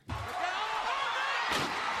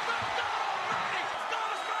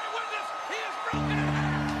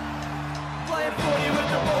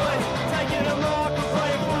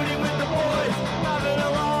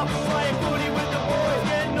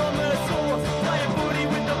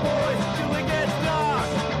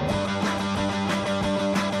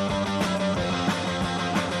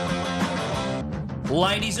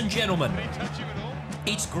Ladies and gentlemen,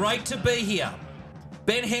 it's great to be here.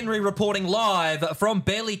 Ben Henry reporting live from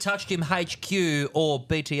Barely Touched Him HQ, or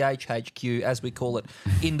BTH HQ as we call it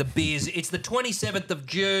in the biz. It's the 27th of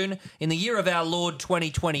June in the year of our Lord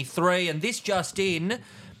 2023, and this just in,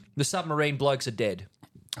 the submarine blokes are dead.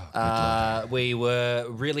 We were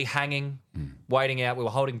really hanging, waiting out. We were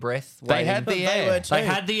holding breath. They had the air. They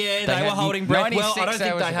had the air. They were holding breath. Well, I don't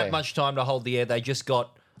think they had much time to hold the air. They just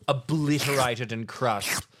got obliterated and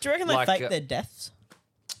crushed. Do you reckon they faked their deaths?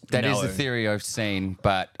 That is the theory I've seen,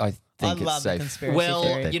 but I think it's safe. Conspiracy well,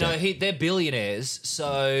 theory. you know, they're billionaires,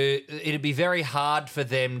 so it'd be very hard for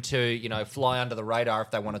them to, you know, fly under the radar if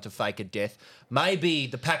they wanted to fake a death. Maybe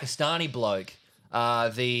the Pakistani bloke,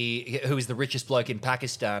 who is the richest bloke in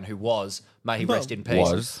Pakistan, may he rest in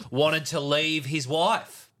peace, wanted to leave his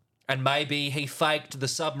wife, and maybe he faked the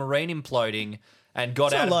submarine imploding and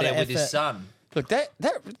got out of there with his son. Look, that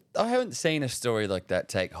I haven't seen a story like that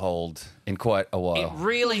take hold in quite a while. It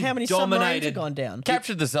really how many submarines have gone down?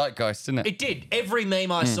 Captured the zeitgeist, didn't it? It did. Every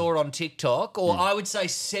meme I saw on TikTok, or I would say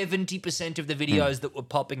 70% of the videos that were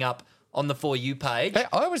popping up on the For You page. Hey,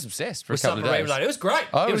 I was obsessed for a couple of days. It was great.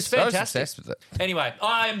 It was fantastic. I was obsessed with it. Anyway,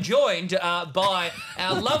 I am joined by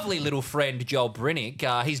our lovely little friend Joel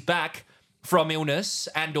Brinnick. He's back from illness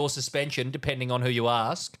and or suspension, depending on who you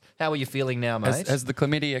ask. How are you feeling now, mate? Has the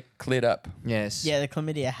chlamydia cleared up? Yes. Yeah, the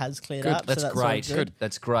chlamydia has cleared Good. up. That's, so that's great. all good.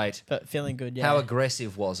 That's great. But feeling good, yeah. How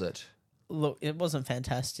aggressive was it? Look, it wasn't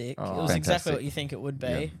fantastic. Oh, it was exactly what you think it would be.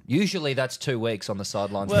 Yeah. Usually that's 2 weeks on the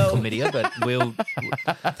sidelines with chlamydia, but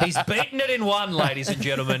he's beaten it in one, ladies and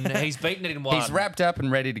gentlemen. He's beaten it in one. He's wrapped up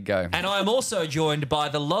and ready to go. And I am also joined by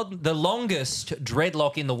the longest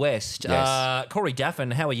dreadlock in the West, Yes. Corey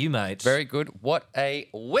Daffin. How are you, mate? Very good. What a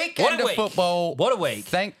weekend of football. What a week.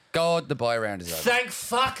 Thank God the bye round is over. Thank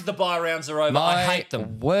fuck the bye rounds are over. My I hate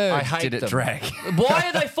them. word, I hate did it them. drag. Why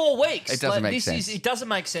are they 4 weeks? It doesn't make sense. It doesn't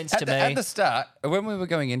make sense At to me. At the start, when we were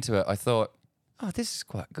going into it, I thought, oh, this is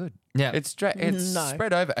quite good. Yeah. It's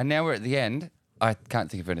spread over. And now we're at the end. I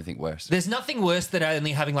can't think of anything worse. There's nothing worse than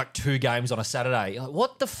only having like 2 games on a Saturday. Like,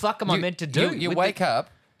 what the fuck am I meant to do? You wake up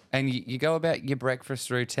and you go about your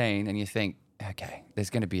breakfast routine and you think, okay,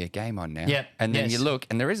 there's going to be a game on now. Yeah. And then you look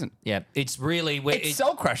and there isn't. Yeah. It's really... It's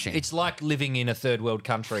soul-crushing. It's like living in a third world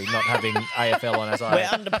country, not having AFL on as We're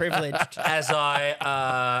underprivileged. As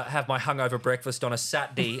I have my hungover breakfast on a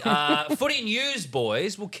Saturday. Footy news,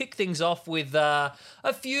 boys. We'll kick things off with a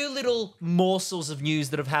few little morsels of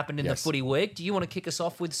news that have happened in the footy week. Do you want to kick us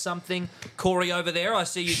off with something? Corey over there, I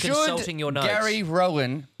see you consulting your notes. Gary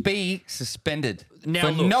Rowan be suspended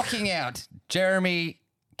for knocking out Jeremy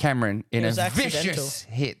Cameron in a vicious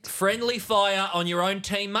hit? Friendly fire on your own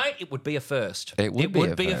teammate, it would be a first. It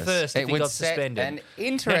would be a first. If he got suspended. An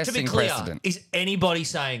interesting now, to be clear, precedent. is anybody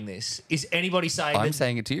saying this? Is anybody saying I'm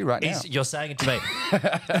saying it to you right now. You're saying it to me.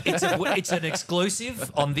 It's an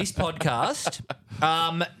exclusive on this podcast.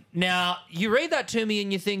 Now, you read that to me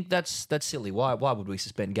and you think that's silly. Why would we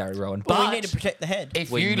suspend Gary Rowan? Well, we need to protect the head.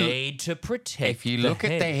 If you look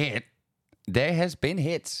at the hit, there has been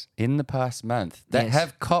hits in the past month that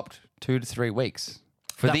have copped 2 to 3 weeks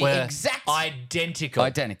for that the exact identical.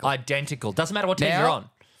 Doesn't matter what team you're on.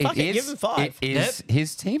 Give him 5. It is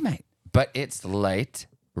his teammate, but it's late,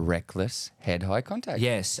 reckless head-high contact.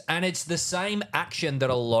 Yes, and it's the same action that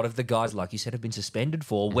a lot of the guys, like you said, have been suspended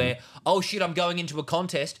for, where, oh shit, I'm going into a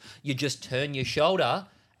contest, you just turn your shoulder,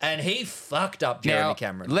 and he fucked up Jeremy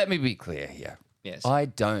Cameron. Let me be clear here. Yes. I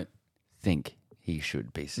don't think he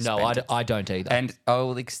should be suspended. No, I don't either. And I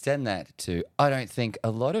will extend that to, I don't think a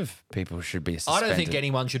lot of people should be suspended. I don't think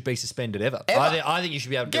anyone should be suspended ever. I think you should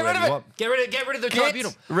be able to do whatever you want. Get rid of the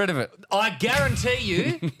tribunal. Get rid of it. I guarantee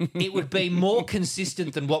you it would be more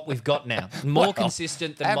consistent than what we've got now. More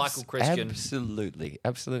consistent than Michael Christian.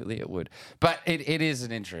 Absolutely it would. But it is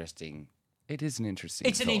an interesting... It's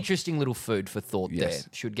an interesting little food for thought there.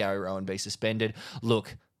 Should Gary Rowan be suspended?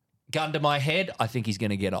 Look, gun to my head, I think he's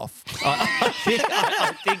going to get off.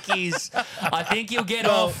 I think he'll get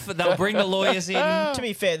off. They'll bring the lawyers in. To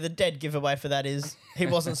be fair, the dead giveaway for that is he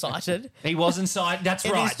wasn't cited. He wasn't cited. That's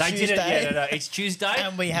right. They did it. Yeah, no. It's Tuesday.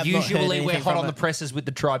 And we have usually we're hot on the it. presses with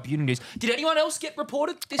the tribunal news. Did anyone else get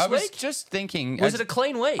reported this week? I was just thinking. Was it a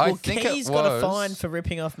clean week? I think Keys got a fine for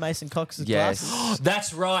ripping off Mason Cox's glasses.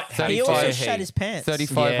 That's right. He also shat his pants.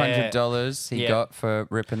 $3,500 he got for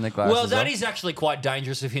ripping the glasses Well, that off. is actually quite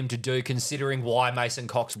dangerous of him to do, considering why Mason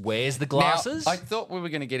Cox wears the glasses. Now, I thought we were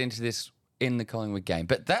going to get into this in the Collingwood game,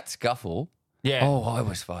 but that scuffle Yeah. Oh, I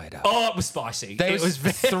was fired up. Oh, it was spicy. There It was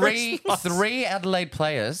very spicy. three Adelaide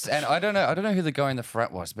players, and I don't know who the guy in the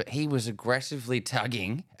front was, but he was aggressively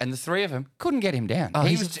tugging, and the three of them couldn't get him down. Oh,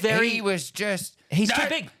 he's too big. He's too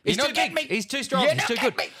big. He's too strong. He's too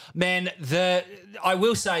good. Man, I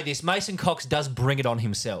will say this: Mason Cox does bring it on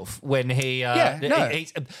himself when he. Absolutely.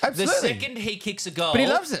 The second he kicks a goal, But he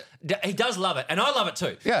loves it. He does love it, and I love it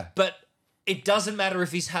too. Yeah. But it doesn't matter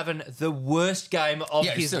if he's having the worst game of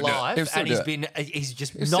his life, and he's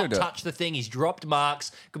just not touched the thing. He's dropped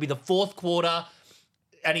marks. Could be the fourth quarter.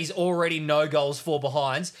 And he's already no goals, 4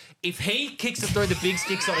 behinds. If he kicks it through the big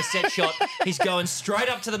sticks on a set shot, he's going straight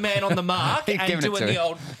up to the man on the mark and doing the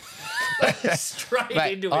old straight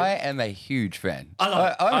into him. I am a huge fan. I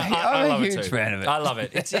love it. I'm a huge fan of it. I love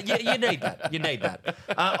it. You need that. You need that.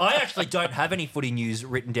 I actually don't have any footy news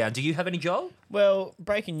written down. Do you have any, Joel? Well,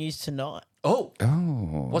 breaking news tonight. Oh.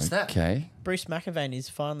 Oh, what's that? Okay. Bruce McAvaney is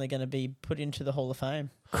finally going to be put into the Hall of Fame.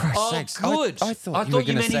 Oh, sakes. good. I thought you were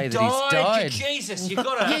going to say that he's died. Jesus, you've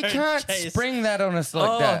got to... You can't spring that on us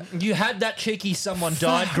like that. You had that cheeky someone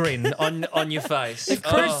died grin on your face. If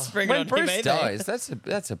When Bruce dies,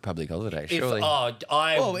 that's a public holiday, surely.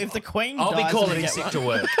 If the Queen dies... I'll be calling in sick to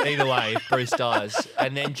work, either way, if Bruce dies.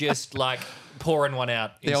 And then just, pouring one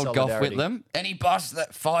out in the old Golf solidarity. Whitlam. Any boss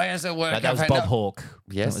that fires a worker... That was Bob Hawke.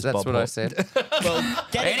 Yes, that's Bob what Hawke. I said. Well,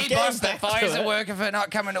 Any boss that fires a worker for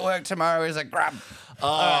not coming to work tomorrow is a grub.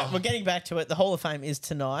 All right, we're getting back to it. The Hall of Fame is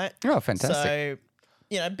tonight. Oh, fantastic.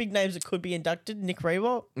 So, big names that could be inducted. Nick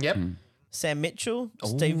Rewalt. Yep. Sam Mitchell,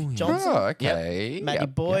 Steve Johnson, Oh, okay. Matty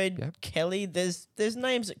Yep, Boyd, yep. Kelly. There's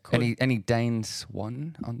names that could. Any Dane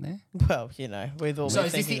Swan on there? Well, with all. So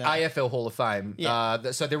is this the AFL Hall of Fame? Yeah.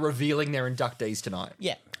 So they're revealing their inductees tonight?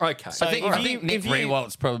 Yeah. Okay. So I think Nick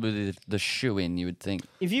Rewalt's probably the shoe-in, you would think.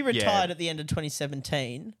 If you retired at the end of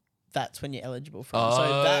 2017, that's when you're eligible for it.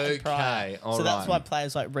 So that and prior. Okay, that's why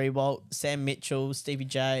players like Rewalt, Sam Mitchell, Stevie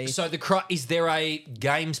J. So is there a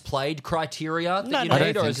games played criteria that you No. need, I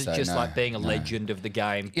don't or think is it so, just no, like being a no. legend of the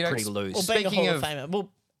game, pretty loose? Or being a Speaking Hall of of- Famer.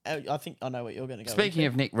 Well, I think I know what you're going to go Speaking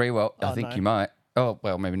of Nick Rewalt, I think no. you might. Oh,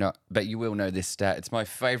 well, maybe not. But you will know this stat. It's my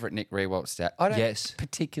favourite Nick Rewalt stat. I didn't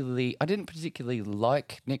particularly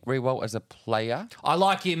like Nick Rewalt as a player. I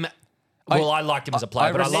like him. Well, I liked him as a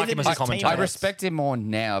player, but I like him as a commentator. I respect him more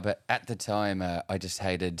now, but at the time, I just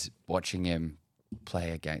hated watching him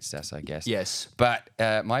play against us, I guess. Yes. But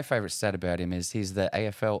my favourite stat about him is he's the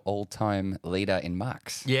AFL all-time leader in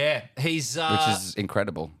marks. Yeah, he's which is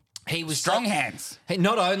incredible. He was Strong hands.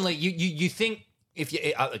 Not only you think if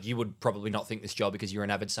you would probably not think this, Joel, because you're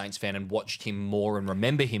an avid Saints fan and watched him more and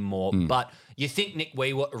remember him more, but you think Nick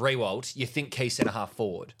Rewalt, you think key centre half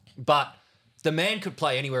forward, but the man could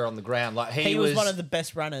play anywhere on the ground. Like he was one of the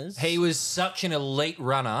best runners. He was such an elite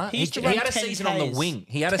runner. He had a season on the wing.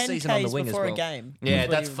 He had a season on the wing as well. before a game. Yeah,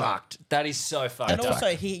 that's fucked. That is so fucked. And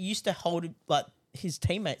also, he used to hold his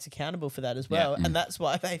teammates accountable for that as well, and that's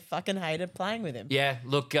why they fucking hated playing with him. Yeah,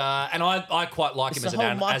 look, and I quite like him as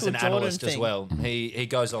an analyst as well. He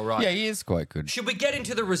goes all right. Yeah, he is quite good. Should we get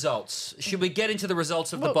into the results? Should we get into the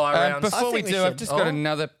results of the bye rounds? Before we think we do, should. I've just got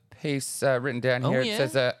another piece written down here. yeah?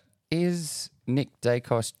 It says, "Is Nick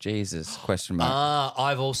Daicos Jesus?" Question mark.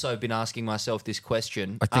 I've also been asking myself this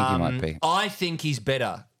question. I think he might be. I think he's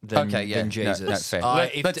better than Jesus. No,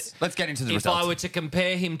 fair. Let's get into the If results. I were to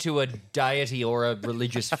compare him to a deity or a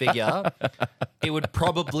religious figure, it would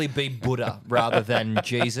probably be Buddha rather than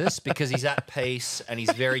Jesus, because he's at peace and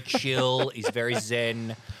he's very chill, he's very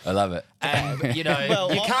zen. I love it. And, you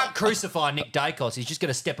can't crucify Nick Daicos. He's just going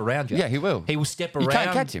to step around you. Yeah, he will. He will step You around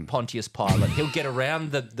can't catch him. Pontius Pilate. He'll get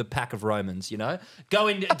around the pack of Romans, Go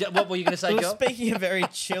in. What were you going to say, Well, Joel? speaking of very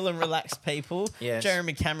chill and relaxed people, Yes.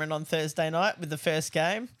 Jeremy Cameron on Thursday night with the first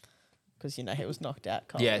game, because he was knocked out.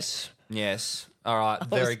 Yes. All right.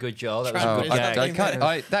 Very good, Joel. That was trying a to good put his game.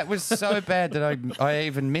 name that was so bad that I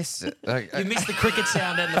even missed it. You missed the cricket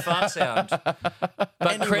sound and the fart sound. But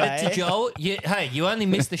Anyway. credit to Joel. You only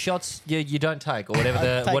miss the shots you don't take, or whatever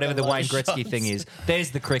take the a lot Wayne of Gretzky shots. thing is.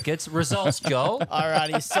 There's the crickets. Results, Joel.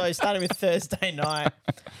 Alrighty, so starting with Thursday night,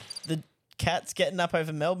 the Cats getting up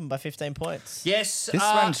over Melbourne by 15 points. Yes. This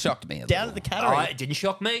one shocked me a Down little. at the Cattery. It didn't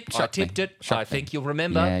shock me. I Shocked me. tipped it. Shocked I think you'll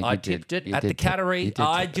remember. Yeah, I you tipped did. it You at the did tip it. You Cattery. did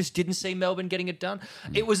I tip it. just didn't see Melbourne getting it done.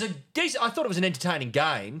 It was a decent. I thought it was an entertaining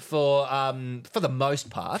game for the most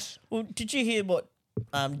part. Well, did you hear what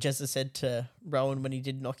Jezza said to Rowan when he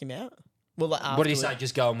did knock him out? Well, What did he say?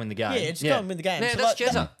 Just go and win the game. Yeah, just go and win the game. Yeah, So, that's like,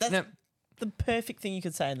 Jezza. that's Yeah. the perfect thing you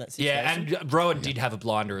could say in that situation. Yeah, and Rowan did have a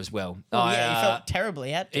blinder as well. He felt terrible.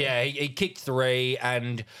 He had to. Yeah, he kicked 3,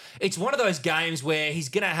 and it's one of those games where he's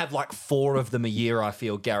going to have like 4 of them a year, I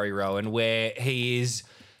feel, Gary Rowan, where he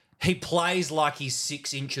He plays like he's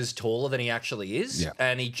 6 inches taller than he actually is,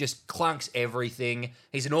 and he just clunks everything.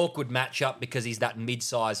 He's an awkward matchup because he's that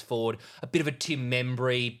mid-sized forward, a bit of a Tim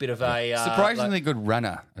Membry, bit of a surprisingly good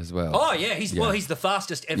runner as well. Oh yeah, he's the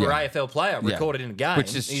fastest ever AFL player recorded in a game,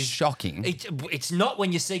 which is shocking. It's not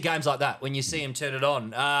when you see games like that when you see him turn it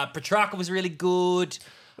on. Petrarca was really good.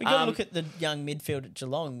 We got to look at the young midfield at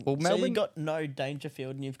Geelong. Well, Melbourne, so you've got no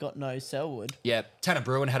Dangerfield and you've got no Selwood. Yeah, Tanner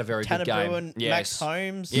Bruin had a very good game. Tanner Bruin, Max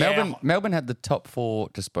Holmes. Yeah. Melbourne had the top 4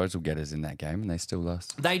 disposal getters in that game and they still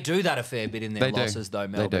lost. They do that a fair bit in their losses, though,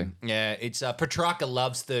 Melbourne. They do. Yeah, it's Petrarca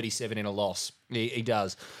loves 37 in a loss. He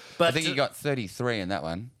does. But I think he got 33 in that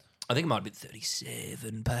one. I think it might have been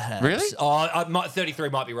 37, perhaps. Really? 33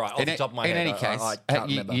 might be right off the top of my head. In any case, I can't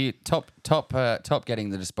remember. You top getting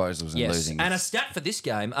the disposals and losing. And a stat for this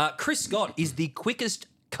game, Chris Scott is the quickest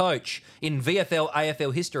coach in VFL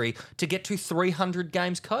AFL history to get to 300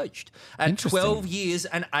 games coached at 12 years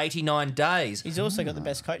and 89 days. He's also got the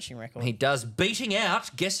best coaching record. He does. Beating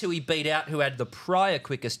out, guess who he beat out who had the prior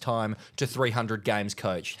quickest time to 300 games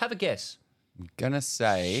coached? Have a guess. I'm going to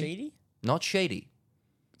say... Sheedy? Not Sheedy.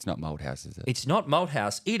 It's not Moldhouse, is it? It's not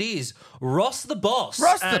Moldhouse. It is Ross the Boss.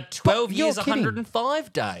 Ross at 12 years,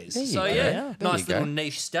 105 days. So, nice little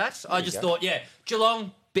niche stats. I just thought,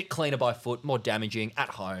 Geelong, bit cleaner by foot, more damaging at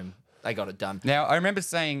home. They got it done. Now, I remember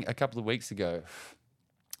saying a couple of weeks ago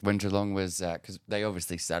when Geelong was, because they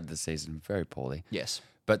obviously started the season very poorly. Yes.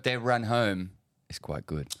 But their run home is quite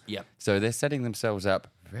good. Yep. So they're setting themselves up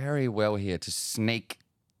very well here to sneak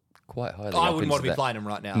quite highly. I wouldn't want to be playing them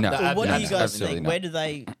right now. No. Well, what do you guys absolutely think? not. Where do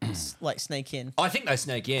they sneak in? I think they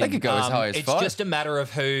sneak in. They could go as high as 5. It's just a matter of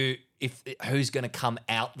who's going to come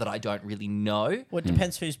out that I don't really know. Well, it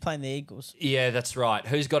depends who's playing the Eagles. Yeah, that's right.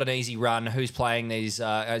 Who's got an easy run? Who's playing these?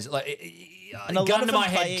 Gun to my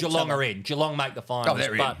head, Geelong are in. Geelong make the finals.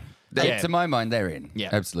 Oh, they're in. To my mind, they're in.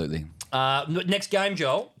 Yeah, absolutely. Next game,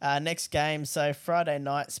 Joel. Next game. So Friday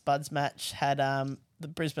night, Spuds match had the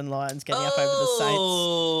Brisbane Lions getting up over the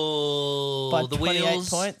Saints by 28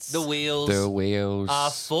 points. The wheels are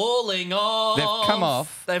falling off. They've come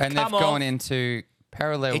off and they've gone into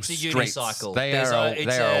parallel streets. It's a unicycle. They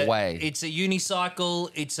are away. It's a unicycle.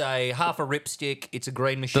 It's a half a ripstick. It's a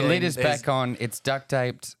green machine. The lid is back on. It's duct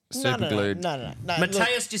taped, super glued. No.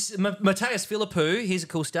 Mateus Philippou, here's a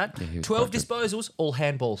cool stat. 12 disposals, all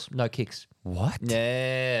handballs, no kicks. What?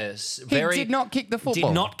 Yes. He did not kick the football.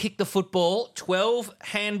 Did not kick the football. 12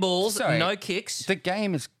 handballs, no kicks. The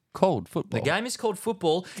game is called football. The game is called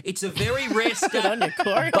football. It's a very rare stat,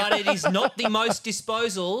 but it is not the most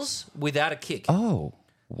disposals without a kick. Oh,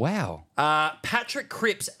 wow. Patrick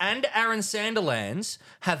Cripps and Aaron Sandilands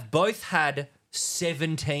have both had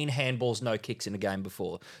 17 handballs, no kicks in a game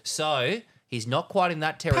before. So he's not quite in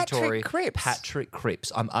that territory. Patrick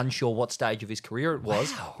Cripps. I'm unsure what stage of his career it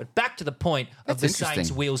was. Wow. But back to the point of the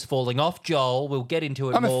Saints' wheels falling off. Joel, we'll get into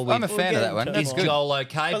it more. I'm a fan of that one. Is Joel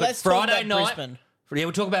okay? But Friday night... Brisbane. Yeah,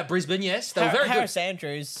 we'll talk about Brisbane, yes. They were very Harris good.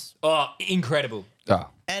 Andrews. Oh, incredible. Oh.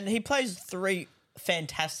 And he plays 3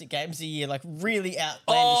 fantastic games a year, like really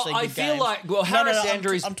outlandishly good games. I feel like, Harris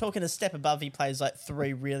Andrews... I'm talking a step above. He plays like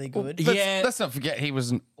 3 really good. Let's not forget he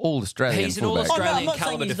was an All-Australian He's an All-Australian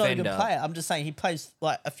caliber defender. He's not a good player. I'm just saying he plays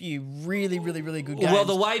like a few really, really, really good games. Well,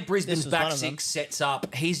 the way Brisbane's back six sets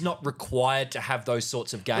up, he's not required to have those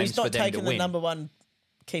sorts of games for them to win. He's not taking the number 1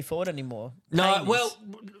 key forward anymore.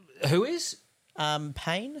 Who is?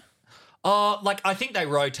 Payne. I think they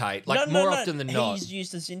rotate, more often than not. He's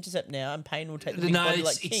used as intercept now, and Payne will take the big body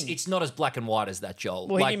like King. It's not as black and white as that, Joel.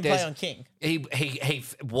 Well, he didn't play on King.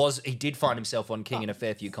 He did find himself on King in a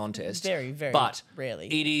fair few contests. Very, very rarely.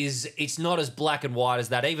 It's not as black and white as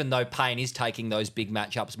that, even though Payne is taking those big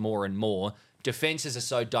matchups more and more. Defenses are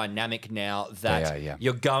so dynamic now that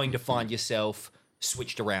you're going to find yourself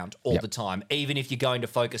switched around all the time, even if you're going to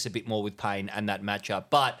focus a bit more with Payne and that matchup.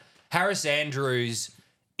 But Harris Andrews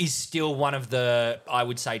is still one of the, I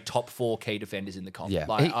would say, top 4 key defenders in the comp. Yeah,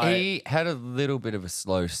 he had a little bit of a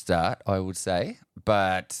slow start, I would say,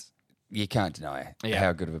 but you can't deny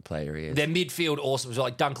how good of a player he is. Their midfield also was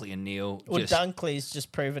like Dunkley and Neal. Well, Dunkley's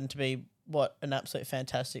just proven to be an absolute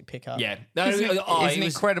fantastic pickup. Yeah, he's an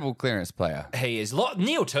incredible clearance player. He is.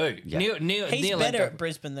 Neal too. Yeah. He's better at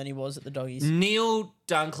Brisbane than he was at the Doggies. Neal,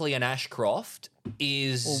 Dunkley, and Ashcroft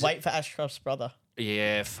is. We'll wait for Ashcroft's brother.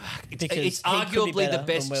 Yeah, fuck. It's arguably the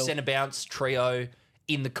best centre bounce trio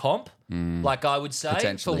in the comp. I would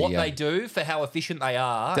say, for what they do, for how efficient they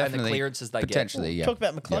are, and the clearances they get. Talk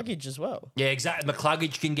about McCluggage as well. Yeah, exactly.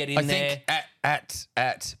 McCluggage can get in there. I think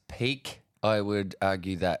at peak I would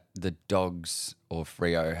argue that the Dogs or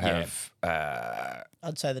Freo have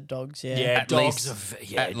I'd say the Dogs, yeah. Yeah, dogs dogs are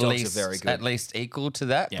very good. At least equal to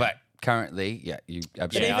that. Yeah. But currently, you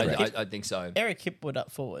absolutely correct. I think so. Eric Hipwood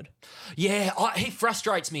up forward. Yeah, he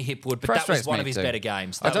frustrates me, Hipwood, but that was Frustrates one me of his too. better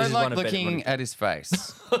games. I That was don't like one of better- looking at his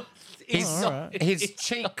face. His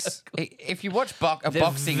cheeks. If you watch a They're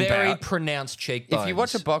boxing very bout, pronounced cheekbones. if you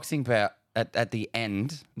watch a boxing bout at the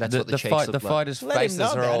end, That's what the cheeks look like. fighters' Let him faces know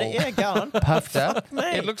are about all it. Yeah, go on. puffed up.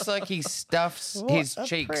 Mate. It looks like he stuffs What his a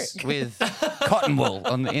cheeks prick. with cotton wool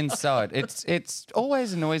on the inside. It's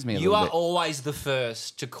always annoys me a You little are bit. always the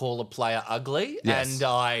first to call a player ugly, Yes. and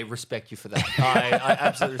I respect you for that. I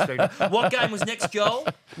absolutely respect you. What game was next, Joel?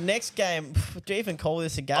 Next game, do you even call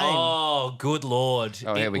this a game? Oh, good lord.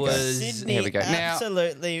 Oh, here It we go. was... Sydney here we go. Now-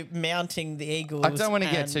 absolutely mounting the Eagles. I don't want to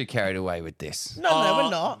get and- too carried away with this. No, we're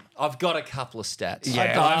not. I've got a couple of stats. Yeah,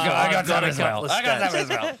 I got that as well. I got that as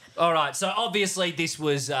well. All right, so obviously this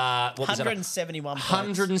was what was it? 171 points.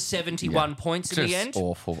 171 points in the end.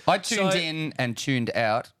 Awful. I tuned So- in and tuned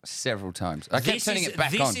out several times. I kept turning it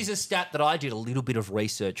back on. This is a stat that I did a little bit of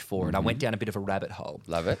research for, and I went down a bit of a rabbit hole.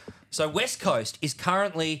 Love it. So West Coast is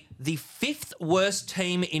currently the 5th worst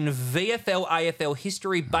team in VFL AFL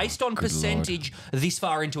history based on percentage this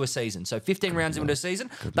far into a season. So 15 rounds into a season,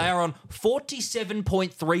 they are on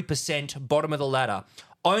 47.3% bottom of the ladder.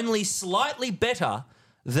 Only slightly better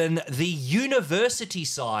than the university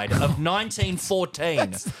side of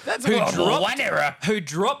 1914, That's one error. who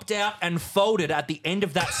dropped out and folded at the end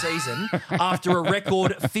of that season after a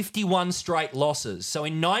record 51 straight losses. So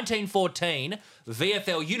in 1914,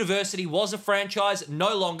 VFL University was a franchise.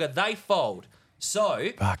 No longer, they fold. So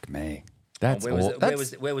Fuck me. That's where was,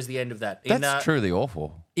 awful. where was the end of that? That's truly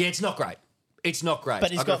awful. Yeah, it's not great. It's not great.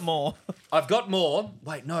 But he's got more. I've got more.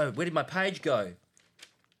 Wait, no. Where did my page go?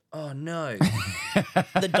 Oh, no.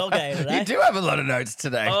 The dog ate it, eh? You do have a lot of notes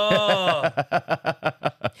today. Oh,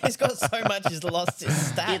 He's got so much he's lost his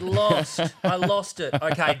stat. it lost. I lost it.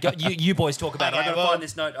 Okay, you boys talk about it. Okay, I got to well- find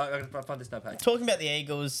this note. I got to find this note page. Talking about the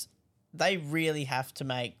Eagles, they really have to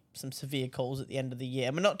make some severe calls at the end of the year.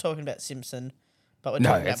 And we're not talking about Simpson, but we're No,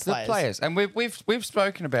 talking it's about the players, and we've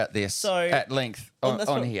spoken about this So- at length Well, on that's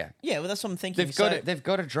what- here. Yeah, well, that's what I'm thinking. They've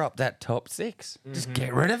got to drop that top 6. Just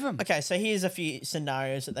get rid of them. Okay, so here's a few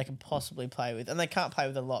scenarios that they can possibly play with. And they can't play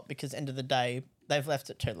with a lot because, end of the day, they've left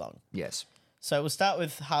it too long. Yes. So we'll start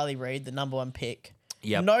with Harley Reid, the number 1 pick.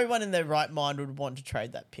 Yep. No one in their right mind would want to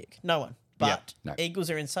trade that pick. No one. But No.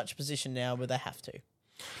 Eagles are in such a position now where they have to.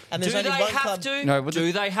 And Do there's they only one have club. to? No, but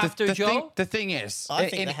do they have to, Joel? The thing is, I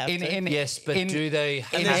think they have to. Yes, but do they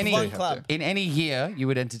have And there's to? one club. in any year you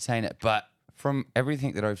would entertain it, but from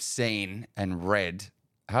everything that I've seen and read,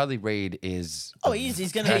 Harley Reid is Oh, he's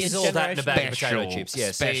going to be He's his all that in a bag of Special, potato chips.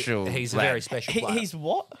 Yes, special he's a lad. very special player. He's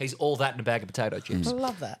what? He's all that in a bag of potato chips. I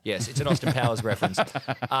love that. Yes, it's an Austin Powers reference.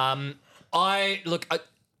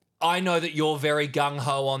 I know that you're very gung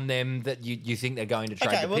ho on them. That you think they're going to trade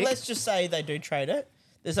Okay, the well, pick. let's just say they do trade it.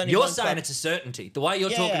 There's only You're one saying club. it's a certainty. The way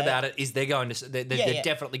you're Yeah, talking yeah. about it is they're going to. They're Yeah.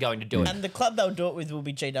 definitely going to do it. And the club they'll do it with will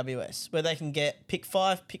be GWS, where they can get pick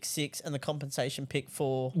 5, pick 6, and the compensation pick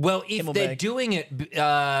for. Well, if they're Himmelberg. doing it,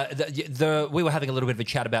 we were having a little bit of a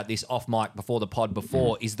chat about this off mic before the pod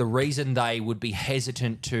before, is the reason they would be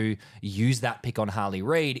hesitant to use that pick on Harley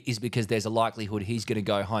Reid is because there's a likelihood he's going to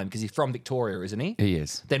go home because he's from Victoria, isn't he? He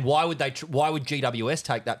is. Then why would why would GWS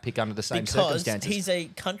take that pick under the same Because circumstances? he's a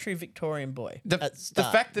country Victorian boy. The at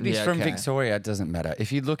start. fact that he's Yeah, from okay. Victoria doesn't matter.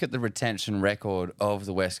 If you look at the retention record of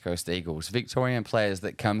the West Coast Eagles, Victorian players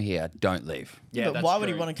that come here don't leave. yeah, but that's why would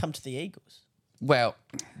he true. want to come to the Eagles? Well,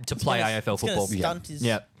 to play AFL It's gonna football? stunt his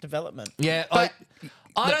Yeah. development. Yeah, But-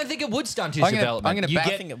 I don't think it would stunt his I'm gonna- development. I'm gonna You back-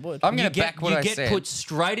 get- I think it would. I'm going you to get, back what you I get said. put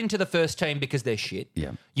straight into the first team because they're shit.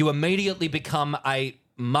 Yeah. You immediately become a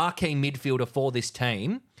marquee midfielder for this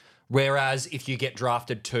team. Whereas if you get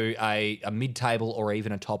drafted to a mid-table or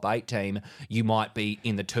even a top 8 team, you might be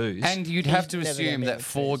in the 2s. And you'd have to never gonna assume be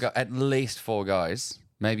that able to choose. at least 4 guys,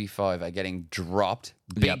 maybe 5, are getting dropped.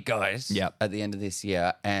 Big Yep. guys Yep. at the end of this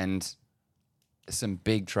year, and some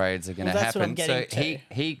big trades are going to Well, that's what happen. I'm So getting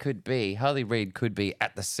to. he could be, Harley Reid could be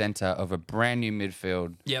at the centre of a brand new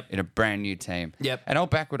midfield Yep. in a brand new team. Yep. And I'll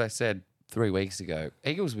back what I said 3 weeks ago.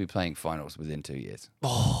 Eagles will be playing finals within 2 years.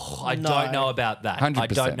 I No. don't know about that.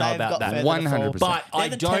 100%. I don't know They've about got that. further 100%. to fall. But They're I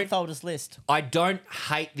the don't. 10th oldest list. I don't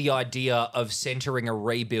hate the idea of centering a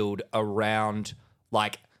rebuild around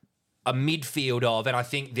like a midfield of, and I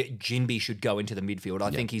think that Jinby should go into the midfield. I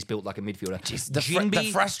think he's built like a midfielder.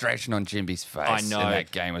 The frustration on Jinby's face I know. in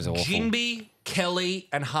that game was awful. Jinby, Kelly,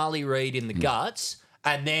 and Harley Reid in the guts,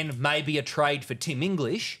 and then maybe a trade for Tim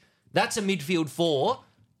English. That's a midfield 4.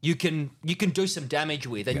 you can do some damage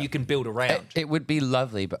with, and you can build around. It would be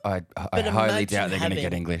lovely, but I highly doubt they're going to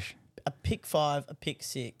get English. A pick 5, a pick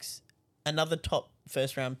 6, another top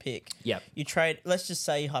first round pick. Yep. You trade. Let's just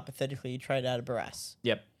say hypothetically, you trade out of Barras.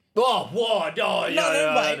 Yep. Oh, what? Oh,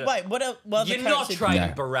 Wait. What else? You're not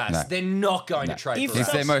trading Barras. No. They're not going to trade Barras.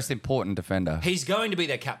 He's their most important defender. He's going to be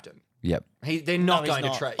their captain. Yep. They're not going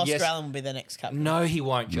to trade. Oscar Allen will be their next captain. No, he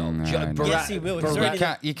won't, Joel. No. Yes, he will.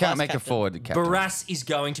 You can't make a forward the captain. Barras is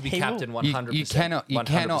going to be captain 100%. You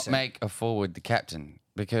cannot make a forward the captain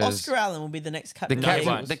because Oscar Allen will be the next captain.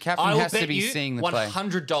 The captain has to be seeing the play.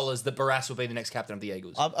 $100 that Barras will be the next captain of the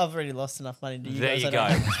Eagles. I've already lost enough money to you there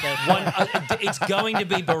guys. You go. It's going to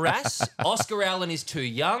be Barras. Oscar Allen is too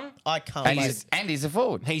young. I can't. And he's a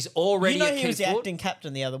forward. He's already. You know a he was the forward. acting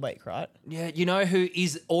captain the other week, right? Yeah. You know who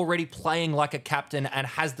is already playing like a captain and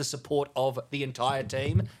has the support of the entire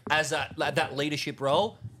team as that leadership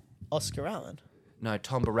role? Oscar Allen. No,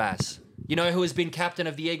 Tom Barras. You know who has been captain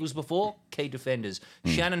of the Eagles before? Key defenders.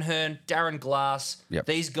 Shannon Hearn, Darren Glass. Yep.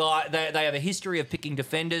 These guys, they have a history of picking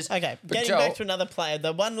defenders. Okay, getting back to another player.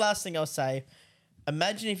 The one last thing I'll say,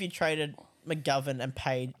 imagine if you traded McGovern and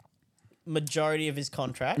paid majority of his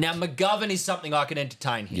contract. Now, McGovern is something I can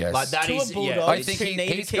entertain here. Yes. Like that To a is, Bulldog. I think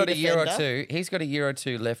he's got a year or defender. two. He's got a year or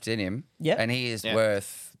two left in him. Yep. And he is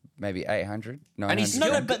worth maybe 800, 900. And he's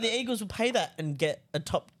No, but the Eagles will pay that and get a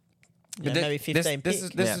top, maybe 15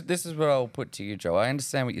 pick. This is what I'll put to you, Joe. I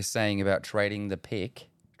understand what you're saying about trading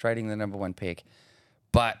the number 1 pick,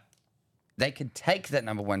 but they could take that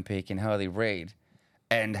number 1 pick in Harley Reid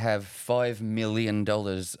and have $5 million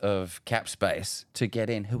of cap space to get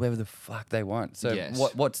in whoever the fuck they want. So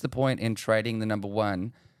what's the point in trading the number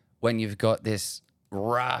 1 when you've got this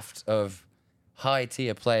raft of high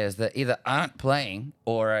tier players that either aren't playing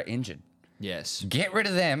or are injured? Yes. Get rid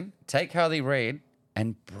of them, take Harley Reid,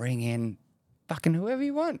 and bring in fucking whoever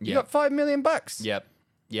you want. You got $5 million.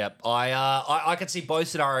 Yep. I can see both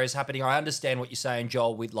scenarios happening. I understand what you're saying,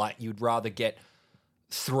 Joel, with like you'd rather get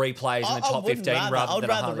 3 players in the top 15 rather than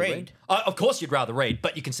a Harley Reid. Of course you'd rather Reid,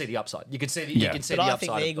 but you can see the upside. You can see the upside. But I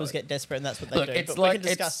think the Eagles get desperate and that's what they do. But we can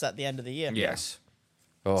discuss that at the end of the year. Yes.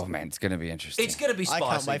 Oh man, it's going to be interesting. It's going to be spicy. I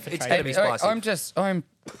can't wait for it's going to be spicy.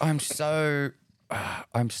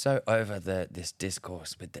 I'm so over this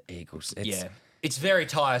discourse with the Eagles. It's very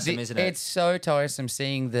tiresome, isn't it? It's so tiresome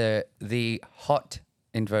seeing the hot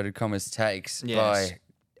inverted commas takes by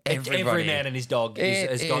everybody. Every man and his dog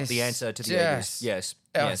has got the answer to the Eagles. Yes.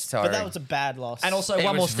 But that was a bad loss. And also,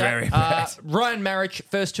 one more stat. Ryan Marich,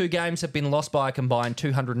 first 2 games have been lost by a combined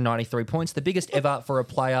 293 points, the biggest ever for a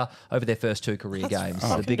player over their first 2 career games.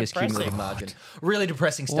 The biggest cumulative margin. Really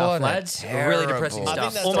depressing stuff, lads. Really depressing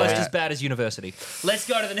stuff. Almost as bad as university. Let's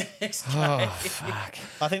go to the next game.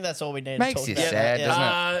 I think that's all we need Makes to you talk about.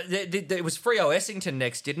 sad, doesn't it? It was Freo Essington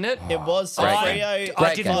next, didn't it? It was. So Freo,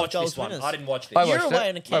 I didn't watch this one. I didn't watch this. You were away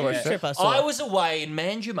on a camping trip, I saw. I was away in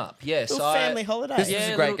Manjimup, yes. Little family holiday. This was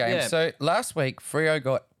a great game. So last week, Freo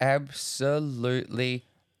got absolutely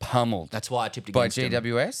pummeled. That's why I tipped by against him.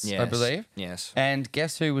 GWS, I believe. Yes. And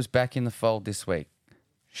guess who was back in the fold this week?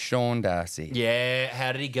 Sean Darcy. Yeah,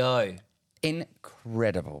 how did he go?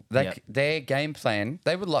 Incredible. Their game plan,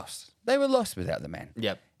 they were lost. They were lost without the man.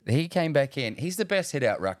 Yep. He came back in. He's the best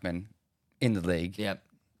hit-out ruckman in the league. Yep.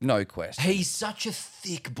 No question. He's such a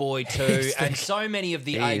thick boy too, and so many of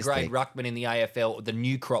the A-grade ruckmen in the AFL, the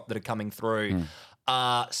new crop that are coming through,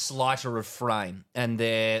 are slighter of frame and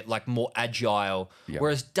they're like more agile.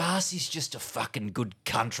 Whereas Darcy's just a fucking good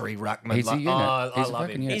country ruckman. He's a unit. I love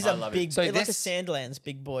him. He's a big, like a Sandlands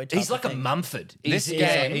big boy. He's like a Mumford. This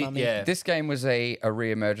game was a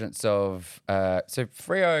re-emergence of. So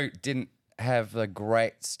Freo didn't have a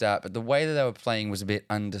great start, but the way that they were playing was a bit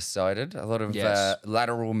undecided. A lot of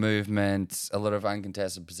lateral movements, a lot of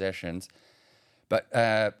uncontested possessions. But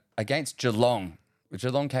against Geelong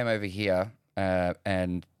came over here.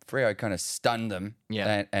 And Freo kind of stunned them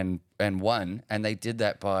and won. And they did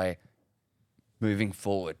that by moving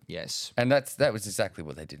forward. Yes. And that was exactly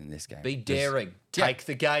what they did in this game. Be daring. Take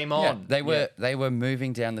the game on. They were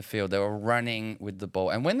moving down the field. They were running with the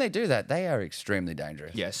ball. And when they do that, they are extremely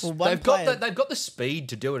dangerous. Yes. Well, they've got the speed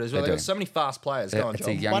to do it as well. They've got so many fast players. Go on,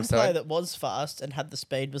 John. One player that was fast and had the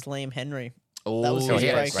speed was Liam Henry. Oh, that was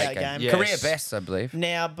his breakout game. Yes. Career best, I believe.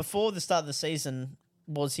 Now, before the start of the season,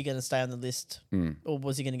 was he going to stay on the list or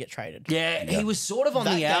was he going to get traded? Yeah, he was sort of on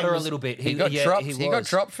the outer a little bit. He got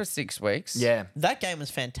dropped for 6 weeks. Yeah. That game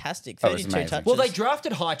was fantastic. 32 touches. Well, they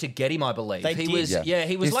drafted high to get him, I believe. He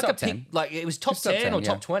was like a pick, like it was top 10 or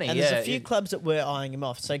top 20. And there's a few clubs that were eyeing him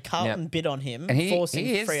off. So Carlton bid on him, forcing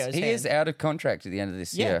Freo's hand. He is out of contract at the end of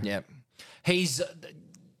this year. Yeah. He's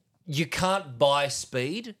you can't buy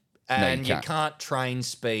speed. And you you can't train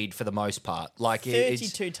speed for the most part. Like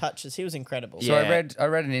 32 touches. He was incredible. So I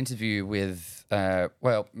read an interview with,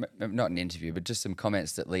 not an interview, but just some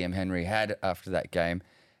comments that Liam Henry had after that game,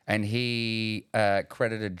 and he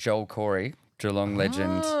credited Joel Corey, Geelong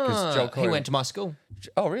legend, because Joel Corey he went to my school.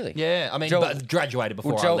 Oh, really? Yeah, I mean, but graduated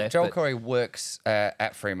before I left. Joel Corey works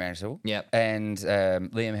at Fremantle. Yep. And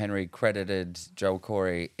Liam Henry credited Joel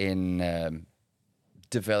Corey in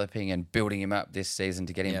developing and building him up this season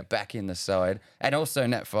to get him back in the side. And also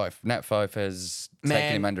Nat Fyfe. Nat Fyfe has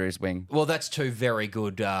taken him under his wing. Well, that's two very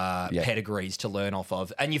good pedigrees to learn off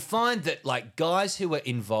of. And you find that like guys who are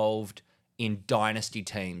involved in dynasty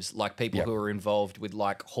teams, like people who are involved with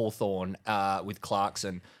like Hawthorn, with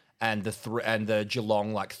Clarkson, and the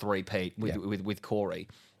Geelong like three-peat with Corey,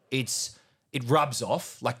 it rubs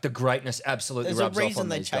off. Like the greatness absolutely rubs off on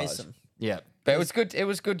these guys. There's a reason they chase him. Yeah. But it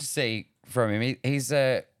was good to see from him. He's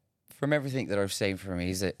from everything that I've seen from him,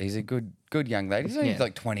 he's a good young lady. He's only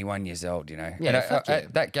like 21 years old, you know. Yeah,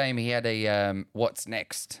 that game he had a what's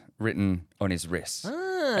next written on his wrist.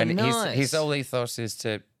 And nice. his whole ethos is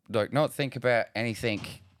to like not think about anything,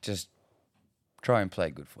 just try and play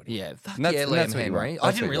good footy. Yeah, Liam Henry.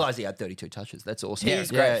 I didn't realise he had 32 touches. That's awesome. Yeah, he's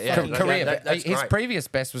great. Career. That's his great. previous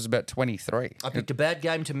best was about 23. I picked a bad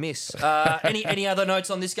game to miss. Any other notes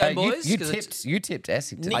on this game, boys? You tipped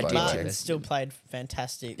Essington. Nick Martin still played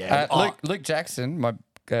fantastic. Yeah. Luke Jackson, my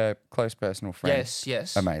close personal friend.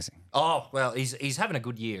 Yes. Amazing. Oh, well, he's having a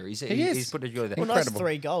good year. He's put a good there. Well, nice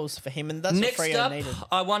 3 goals for him, and that's Next what Freo up, needed.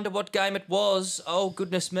 I wonder what game it was. Oh,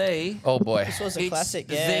 goodness me. Oh, boy. This was a classic,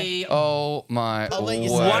 Oh, my word.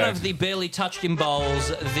 One of the barely touched him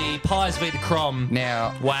bowls, the Pies v the Crom.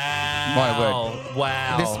 Now, wow. my word.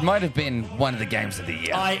 Wow. This might have been one of the games of the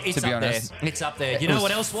year, to be honest. It's up there. You know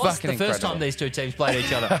what else was? The first time these two teams played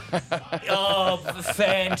each other. Oh,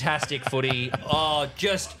 fantastic footy. Oh,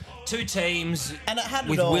 just... two teams and it had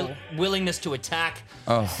with willingness to attack,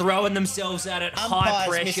 throwing themselves at it, high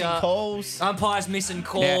pressure. Umpires missing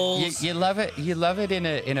calls. Yeah, you love it. You love it in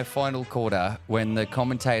a final quarter when the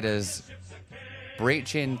commentators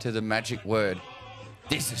breach into the magic word.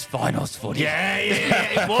 This is finals footy. Yeah,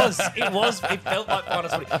 it was. It felt like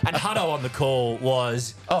finals footy. And Hutto on the call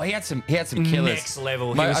was. Oh, he had some killers. Next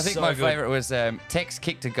level. I think my favourite was Tex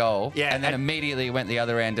kicked a goal. Yeah, and then immediately went the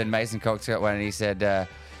other end, and Mason Cox got one, and he said.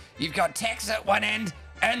 You've got Tex at one end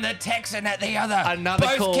and the Texan at the other.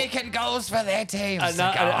 Both kicking goals for their teams. He's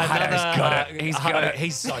got it.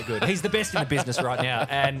 He's so good. He's the best in the business right now,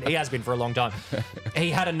 and he has been for a long time.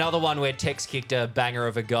 He had another one where Tex kicked a banger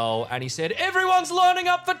of a goal, and he said, everyone's lining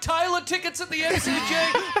up for Taylor tickets at the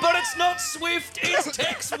MCG, but it's not Swift, it's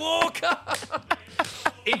Tex Walker.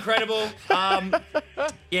 Incredible. I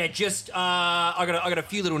got a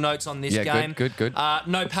few little notes on this game. Good.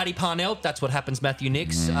 No Paddy Parnell. That's what happens, Matthew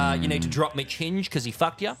Nicks. You need to drop Mitch Hinge because he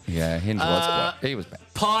fucked you. Yeah, Hinge he was bad.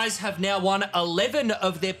 Pies have now won 11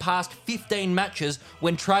 of their past 15 matches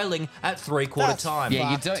when trailing at three-quarter time.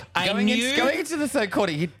 Yeah, you don't. Going into the third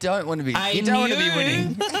quarter, you don't want to be. You don't want to be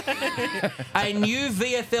winning. A new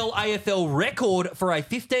VFL AFL record for a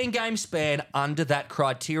 15-game span under that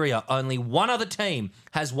criteria. Only one other team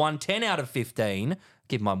has won 10 out of 15.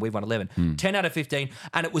 Keep in mind, we've won 11. 10 out of 15.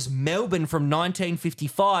 And it was Melbourne from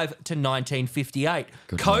 1955 to 1958.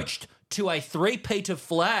 Coached to a three-peat of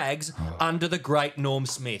flags under the great Norm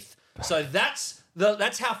Smith. So that's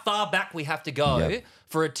how far back we have to go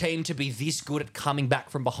for a team to be this good at coming back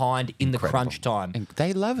from behind in the crunch time. And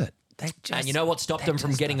they love it. And you know what stopped them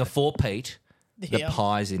from getting a four-peat? The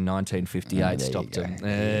Pies in 1958 stopped them.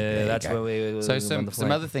 That's where we. So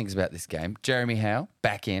some other things about this game. Jeremy Howe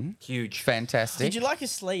back in, huge, fantastic. Did you like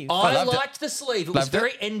his sleeve? I liked the sleeve. It was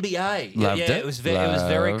very NBA. Loved it. It was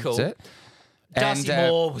very cool. Dusty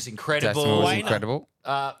Moore was incredible.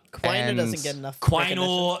 Quaynor doesn't get enough.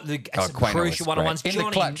 Quaynor, some crucial one-on-ones. In the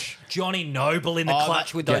clutch. Johnny Noble in the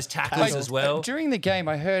clutch with those tackles as well. During the game,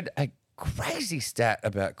 I heard a crazy stat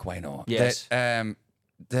about Quaynor. Yes.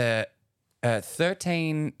 That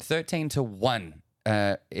 13 to 1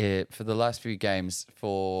 for the last few games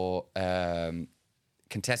for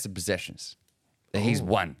contested possessions. He's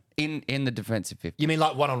won in the defensive 50. You mean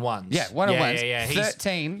like one-on-ones? Yeah, one-on-ones.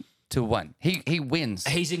 13 to 1. He wins.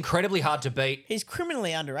 He's incredibly hard to beat. He's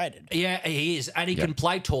criminally underrated. Yeah, he is. And he can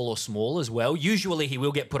play tall or small as well. Usually he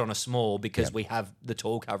will get put on a small because we have the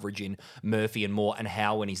tall coverage in Murphy and Moore and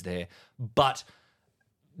Howe when he's there. But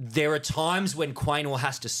there are times when Quaynor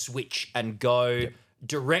has to switch and go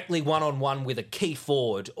directly one-on-one with a key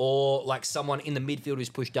forward or like someone in the midfield who's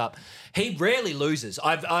pushed up, he rarely loses.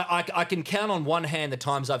 I can count on one hand the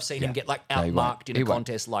times I've seen him get like outmarked in a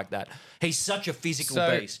contest like that. He's such a physical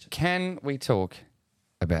beast. Can we talk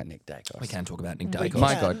about Nick Daicos? We can talk about Nick Daicos.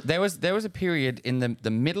 My God, there was a period in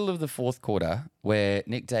the middle of the fourth quarter where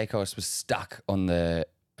Nick Daicos was stuck on the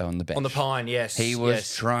bench. On the pine, yes. He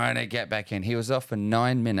was trying to get back in. He was off for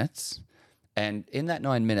 9 minutes. And in that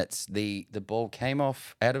 9 minutes, the ball came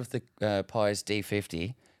off out of the Pies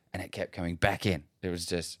D50 and it kept coming back in. It was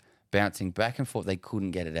just bouncing back and forth. They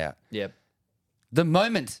couldn't get it out. Yep. The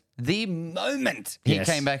moment he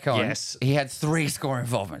came back on, he had 3 score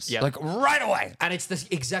involvements. Yep. Like right away. And it's the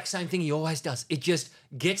exact same thing he always does. It just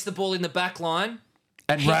gets the ball in the back line,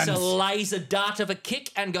 and hits runs. a laser dart of a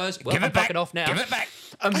kick and goes, well, Give it I'm back. it off now. Give it back.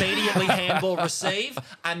 Immediately handball receive,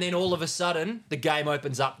 and then all of a sudden the game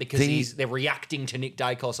opens up because they're reacting to Nick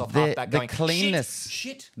Daicos off halfback going, cleanness,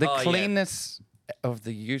 shit. The cleanness of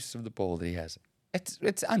the use of the ball that he has. It's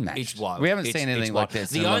unmatched. It's wild. We haven't seen anything like this.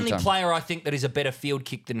 The only player I think that is a better field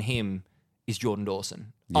kick than him is Jordan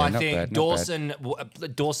Dawson. Yeah, I think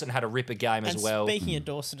Dawson had a ripper game as well. Speaking of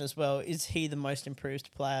Dawson as well, is he the most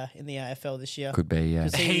improved player in the AFL this year? Could be, yeah.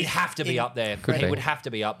 He'd have to be up there. He would have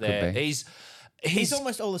to be up there. He's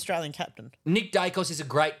almost all-Australian captain. Nick Daicos is a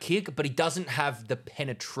great kick, but he doesn't have the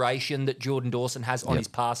penetration that Jordan Dawson has on his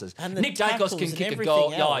passes. And the Nick Daicos can kick a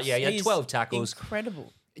goal. Else. Yeah, 12 tackles.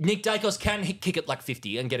 Incredible. Nick Daicos can kick it like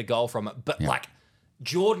 50 and get a goal from it, but like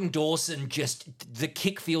Jordan Dawson, just the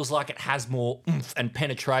kick feels like it has more oomph and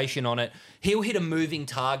penetration on it. He'll hit a moving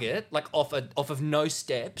target like off of no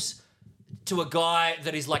steps to a guy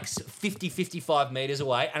that is like 50, 55 metres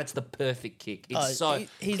away, and it's the perfect kick. It's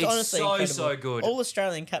he's honestly incredible. So good. All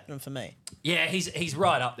Australian captain for me. Yeah, he's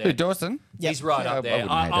right up there. Who, Dawson? He's right up there.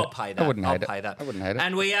 I'll pay that. I wouldn't hate that. I wouldn't hate it.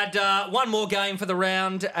 And we had one more game for the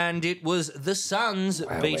round, and it was the Suns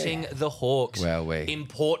beating the Hawks.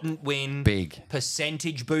 Important win. Big.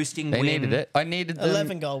 Percentage boosting win. They needed it. I needed them.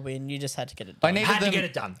 11-goal win. You just had to get it done. Had to get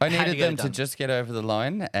it done. I needed them to just get over the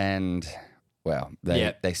line, and... Well,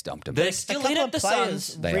 they stomped them. They're still in it, the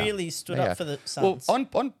Suns. Really stood up for the Suns. Well,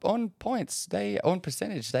 on points, on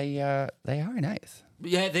percentage, they are in 8th.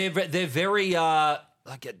 Yeah, they're very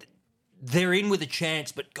they're in with a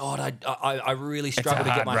chance, but God, I really struggle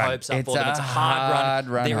to get my hopes up for them. It's a hard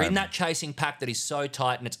run. They're in that chasing pack that is so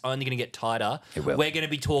tight, and it's only going to get tighter. It will. We're going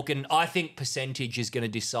to be talking, I think percentage is going to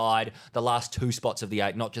decide the last 2 spots of the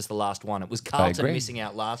 8, not just the last one. It was Carlton missing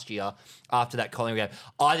out last year after that Collingwood game.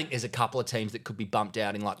 I think there's a couple of teams that could be bumped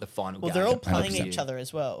out in like the final game. Well, they're all playing each other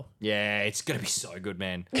as well. Yeah, it's going to be so good,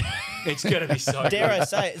 man. It's going to be so good. Dare I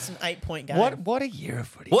say, it's an 8-point game. What a year of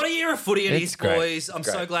footy. What a year of footy it is, great. boys. I'm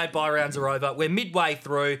so glad bye rounds are over. We're midway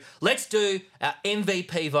through. Let's do our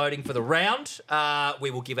MVP voting for the round.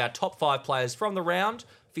 We will give our top 5 players from the round.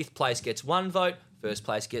 5th place gets 1 vote. First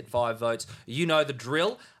place get 5 votes. You know the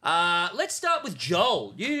drill. Let's start with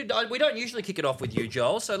Joel. We don't usually kick it off with you,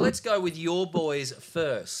 Joel, so let's go with your boys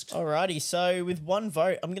first. Alrighty, so with 1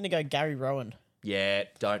 vote, I'm going to go Gary Rowan. Yeah,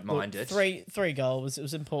 don't mind it. 3 goals. It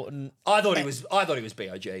was important. I thought he was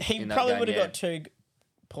BOG. He probably would have got 2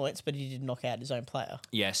 points, but he did knock out his own player.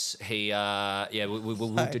 Yes,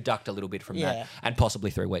 we'll deduct a little bit from that, and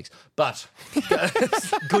possibly 3 weeks. But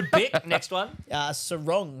good pick. Next one.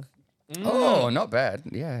 Sarong. Oh, not bad.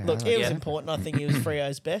 Yeah. Look, it was important. I think he was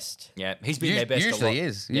Freo's best. Yeah, he's been their best. Usually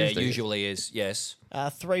is. Usually is. Yes.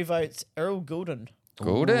 3 votes. Errol Goulden.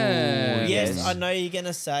 Yes, I know you're going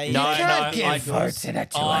to say... I votes in a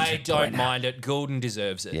 200 I don't mind it. Goulden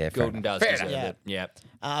deserves it. Yeah, Goulden does deserve it.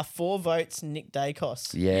 Yeah. 4 votes, Nick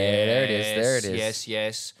Daicos. Yeah, there it is.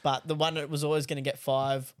 Yes. But the one that was always going to get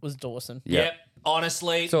 5 was Dawson. Yep.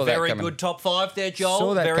 Honestly, very good top 5 there,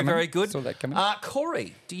 Joel. Very good. Saw that coming.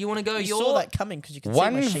 Corey, do you want to go You saw that coming because you could see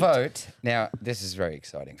 1 my sheet. vote. Now, this is very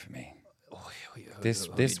exciting for me.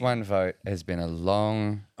 This 1 vote has been a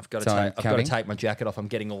long time coming. I've got to take my jacket off. I'm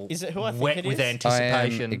getting all is it who I think wet it with is?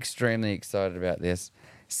 anticipation. I am extremely excited about this.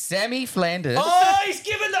 Sammy Flanders. Oh, he's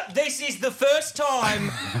given this is the first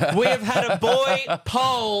time we have had a boy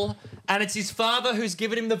poll, and it's his father who's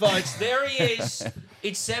given him the votes. There he is.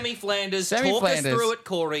 It's Sammy Flanders. Talk us through it,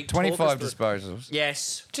 Corey. 25 disposals.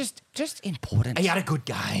 Yes. Just important. He had a good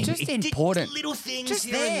game. Just important. Did little things just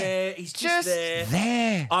here and there. He's just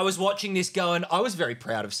there. I was watching this going, I was very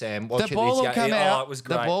proud of Sam watching the ball this. Will come out. Oh, it was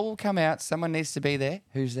great. The ball will come out. Someone needs to be there.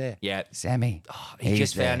 Who's there? Yeah. Sammy. Oh, he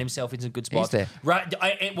just found himself in some good spots. He's there. Right.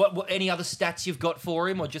 What any other stats you've got for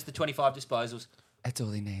him, or just the 25 disposals? That's all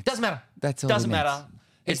he needs. Doesn't matter. That's all Doesn't he needs. matter.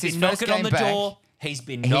 He's It's been his first knocking on game the back. door. He's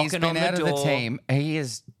been knocking on the door. He's been out of the team. He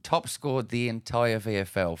has top scored the entire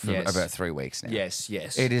VFL for about 3 weeks now. Yes.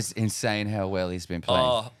 It is insane how well he's been playing.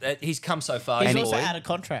 Oh, he's come so far. He's also out of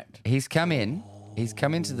contract. He's come in. He's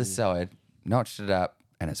come into the side, notched it up,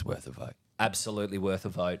 and it's worth a vote. Absolutely worth a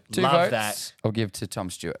vote. 2 Love votes that. I'll give to Tom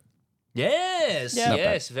Stewart.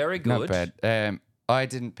 Yes, very good. Not bad. I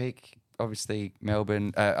didn't pick, obviously,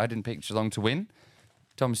 Melbourne. I didn't pick Geelong to win.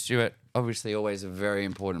 Tom Stewart, obviously, always a very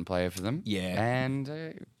important player for them. Yeah.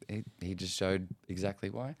 And he just showed exactly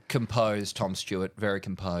why. Composed, Tom Stewart. Very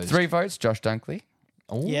composed. 3 votes, Josh Dunkley.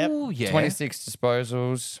 Oh, yeah. 26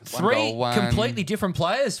 disposals. 3 1 goal, completely different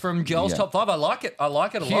players from Joel's top 5. I like it. I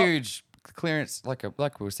like it a lot. Huge clearance, like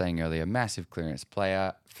we were saying earlier, massive clearance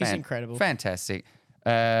player. He's incredible. Fantastic.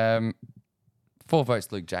 4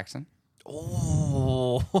 votes, Luke Jackson.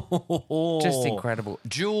 Oh. Just incredible.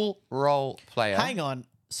 Dual role player. Hang on.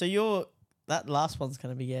 So that last one's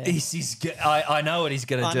going to be This is I know what he's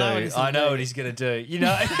going to do. I know what he's going to do. You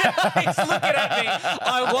know, he's looking at me.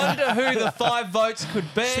 I wonder who the 5 votes could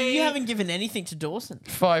be. So you haven't given anything to Dawson.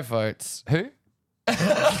 5 votes. Who?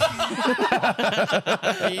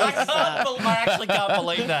 I actually can't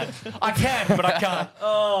believe that. I can, but I can't.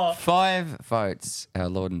 Oh. 5 votes. Our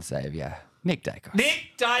Lord and Saviour, Nick Daicos.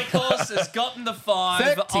 Nick Daicos has gotten the 5.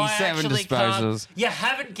 37 disposals. You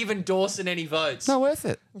haven't given Dawson any votes. Not worth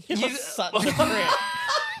it. You're such a prick.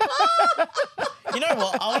 You know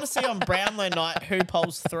what? I want to see on Brownlow night who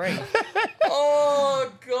polls 3.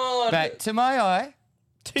 Oh, God. Mate, to my eye,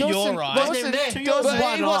 To your right. Wasn't even there. To yours,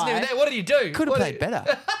 He wasn't even there. What did you do? could have played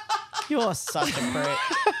better. You're such a prick.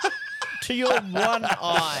 To your one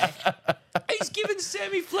eye. He's given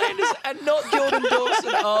Sammy Flanders and not Jordan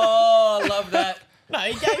Dawson. Oh, I love that. No,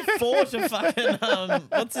 he gave 4 to fucking,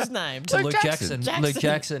 what's his name? To Luke Jackson. Luke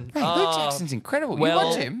Jackson. Mate, Luke Jackson's incredible. Well, you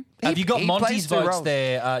watch him. Have you got he Monty's plays 2 votes roles.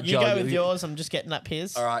 there, You Joe? go with yours. I'm just getting up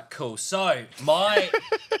his. All right, cool. So,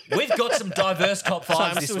 we've got some diverse top 5s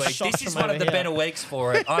I'm this still week. shocked This is from one of over the here. better weeks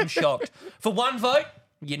for it. I'm shocked. For 1 vote,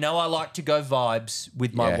 you know I like to go vibes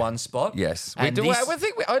with my 1 spot. Yes. We And do. this-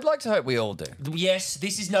 I'd like to hope we all do. Yes,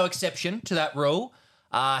 this is no exception to that rule.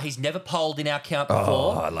 He's never polled in our count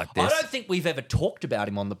before. I like this. I don't think we've ever talked about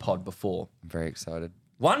him on the pod before. I'm very excited.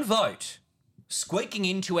 1 vote, squeaking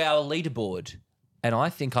into our leaderboard, and I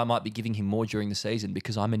think I might be giving him more during the season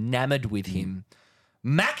because I'm enamoured with him.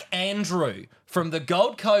 Mac Andrew from the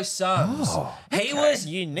Gold Coast Suns. He was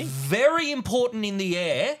Unique. very important in the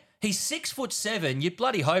air. He's 6'7". You'd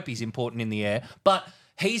bloody hope he's important in the air, but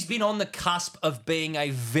he's been on the cusp of being a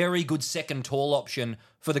very good second tall option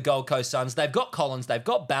for the Gold Coast Suns. They've got Collins, they've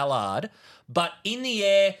got Ballard, but in the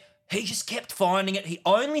air, he just kept finding it. He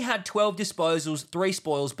only had 12 disposals, 3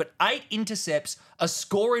 spoils, but 8 intercepts, a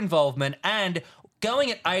score involvement, and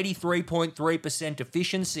going at 83.3%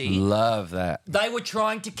 efficiency. Love that. They were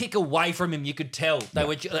trying to kick away from him, you could tell. They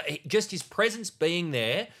were just his presence being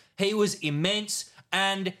there. He was immense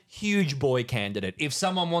and huge boy candidate. If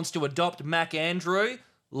someone wants to adopt Mac Andrew,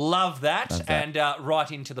 love that. And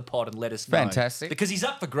write into the pod and let us know. Fantastic. Because he's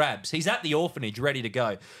up for grabs. He's at the orphanage, ready to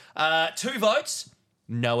go. 2 votes,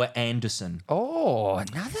 Noah Anderson. Oh,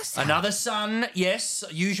 another son. Another son, yes.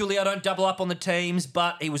 Usually I don't double up on the teams,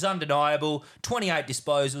 but he was undeniable. 28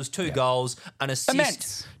 disposals, 2 goals, an assist,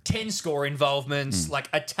 Immense. 10 score involvements, like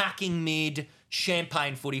attacking mid,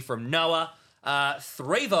 champagne footy from Noah.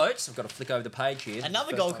 3 votes. I've got to flick over the page here.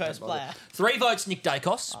 Another Gold Coast player. 3 votes, Nick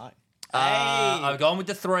Daicos. I've gone with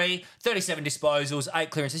the 3, 37 disposals, 8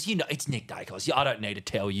 clearances. You know, it's Nick Daicos. I don't need to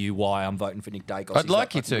tell you why I'm voting for Nick Daicos. I'd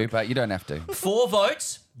like you to, but you don't have to. 4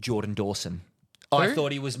 votes, Jordan Dawson. I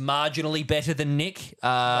thought he was marginally better than Nick.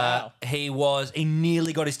 Wow. He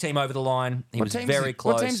nearly got his team over the line. He was very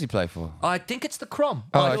close. What teams do you play for? I think it's the Crom.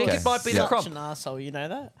 Oh, I think okay. it might be Yeah. the Crom. Such an arsehole, you know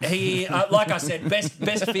that? He, like I said,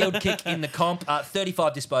 best field kick in the comp.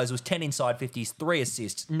 35 disposals, 10 inside 50s, 3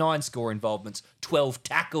 assists, 9 score involvements, 12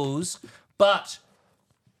 tackles. But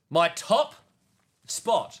my top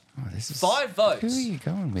spot, 5 votes. Who are you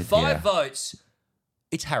going with 5 here? votes.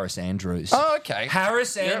 It's Harris Andrews. Oh, okay.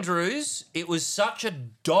 Harris Andrews, it was such a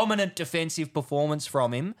dominant defensive performance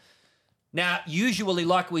from him. Now, usually,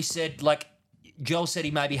 like we said, like Joel said,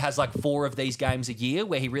 he maybe has like 4 of these games a year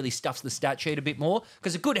where he really stuffs the stat sheet a bit more.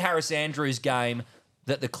 Because a good Harris Andrews game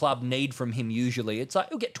that the club need from him usually, it's like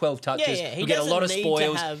he'll get 12 touches, Yeah, he he'll get a lot of doesn't need to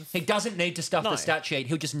spoils. have- He doesn't need to stuff No. the stat sheet.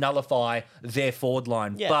 He'll just nullify their forward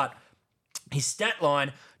line. Yeah. But his stat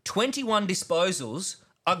line, 21 disposals,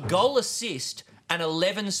 a goal assist, and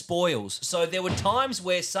 11 spoils. So there were times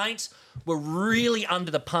where Saints were really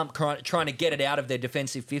under the pump trying to get it out of their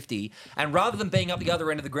defensive 50. And rather than being up the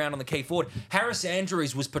other end of the ground on the key forward, Harris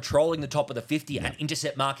Andrews was patrolling the top of the 50 and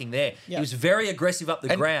intercept marking there. He was very aggressive up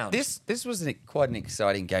the ground. This was quite an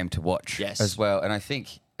exciting game to watch as well. And I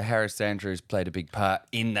think Harris Andrews played a big part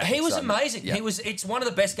in that. He was amazing. Yeah. It's one of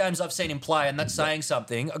the best games I've seen him play, and that's saying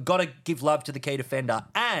something. I've got to give love to the key defender.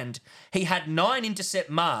 And he had 9 intercept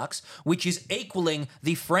marks, which is equaling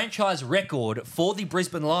the franchise record for the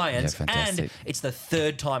Brisbane Lions. And it's the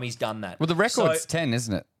 3rd time he's done that. Well, the record's 10,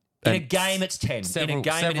 isn't it? In a game, it's 10. Several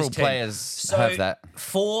players have that.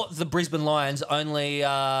 For the Brisbane Lions, only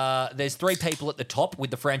there's 3 people at the top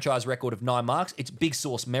with the franchise record of 9 marks. It's Big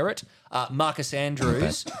Source Merritt, Marcus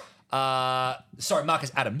Andrews,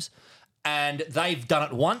 Marcus Adams, and they've done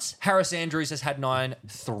it once. Harris Andrews has had 9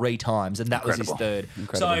 3 times, and that was his 3rd.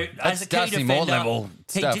 So as a key defender,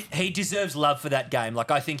 he deserves love for that game.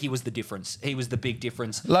 Like, I think he was the difference. He was the big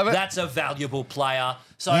difference. Love it. That's a valuable player.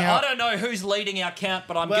 So I don't know who's leading our count,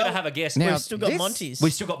 but I'm going to have a guess. We've still got Monty's.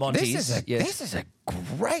 We've still got Monty's. This is a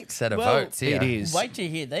great set of votes here. It is. Wait till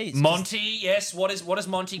you hear these. Monty, yes. What has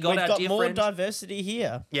Monty got? We've Our got dear more friend? diversity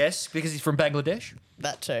here. Yes, because he's from Bangladesh.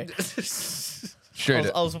 That too.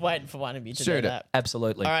 I was waiting for one of you to do that.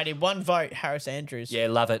 Absolutely. Alrighty, 1 vote, Harris Andrews. Yeah,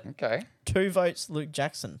 love it. Okay. 2 votes, Luke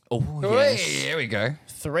Jackson. Oh, Hey, yes. here we go.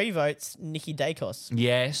 3 votes, Nicky Daicos.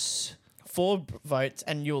 Yes. 4 votes,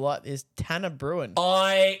 and you'll like this, Tanner Bruin.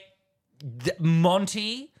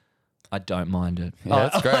 Monty, I don't mind it. Yeah,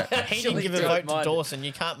 that's great. He didn't give a vote to Dawson.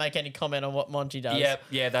 You can't make any comment on what Monty does.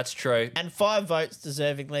 Yeah, that's true. And 5 votes,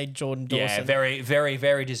 deservingly, Jordan Dawson. Yeah, very, very,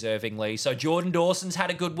 very deservingly. So Jordan Dawson's had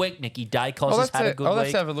a good week. Nicky Daicos has had a good week. I'll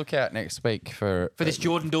have to have a look out next week for this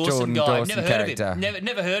Jordan Dawson guy. I've never heard of him.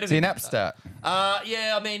 Never heard of him. Is he an upstart?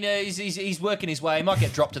 Yeah, I mean, he's working his way. He might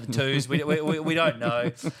get dropped to the 2s. We don't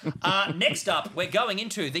know. Next up, we're going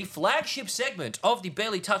into the flagship segment of the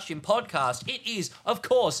Barely Touched Him podcast. It is, of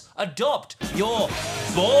course, Adopt Your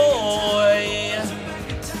Boy.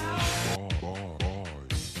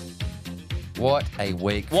 What a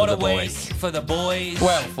week for What the a week boys. for the boys.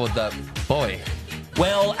 Well, for the boy.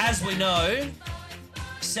 Well, as we know,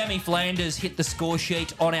 Sammy Flanders hit the score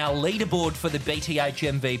sheet on our leaderboard for the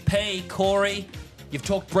BTH MVP. Corey, you've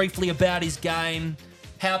talked briefly about his game.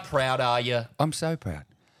 How proud are you? I'm so proud.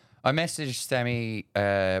 I messaged Sammy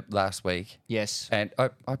last week. Yes. And I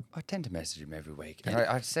tend to message him every week. And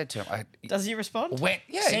I said to him... Does he respond?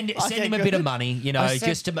 Send him a bit of money,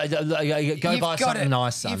 just to go buy something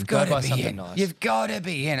nice, son. Go buy something nice. You've got to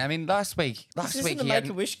be in. I mean, last week he had a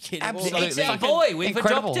Make-A-Wish kid. Absolutely. It's our boy. We've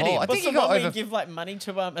adopted him. I think he got over... give money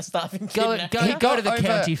to a starving kid. kid. Go to the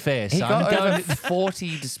county fair, son. He got over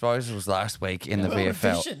 40 disposals last week in the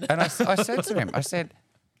VFL. And I said to him,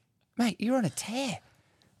 mate, you're on a tear.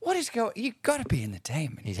 What is going? You got to be in the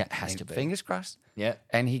team. And he has to be. Fingers crossed. Yeah.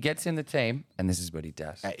 And he gets in the team, and this is what he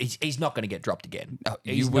does. He's not going to get dropped again. No,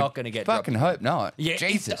 he's not going to get dropped. Fucking hope not. Yeah,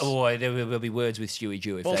 Jesus. There will be words with Stewie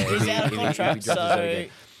Jew if he's out of contract, so...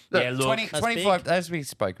 Look, 25, as we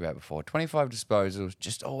spoke about before, 25 disposals,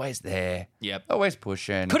 just always there. Yep. Always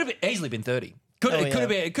pushing. Could have easily been 30. Could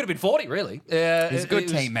have been 40, really. He's a good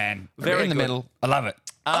team, man. Very in the middle. I love it.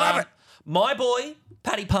 I love it. My boy,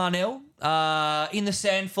 Paddy Parnell, in the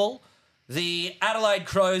Sandful. The Adelaide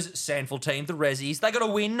Crows Sandful team, the Rezzies, they got a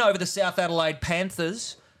win over the South Adelaide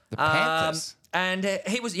Panthers. The Panthers? And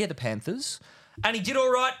the Panthers. And he did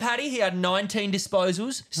all right, Paddy. He had 19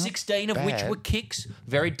 disposals, 16 of which were kicks.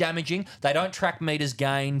 Very damaging. They don't track metres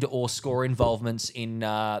gained or score involvements in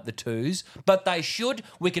the 2s, but they should.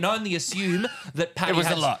 We can only assume that Paddy has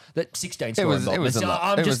a lot. That 16 score involvements. It was a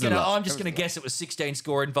lot. I'm just going to guess it was 16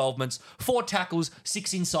 score involvements, 4 tackles,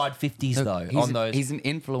 6 inside 50s on those. He's an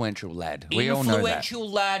influential lad. We all know that. Influential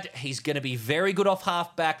lad. He's going to be very good off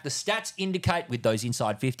halfback. The stats indicate with those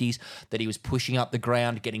inside 50s that he was pushing up the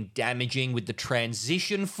ground, getting damaging with the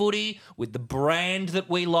transition footy, with the brand that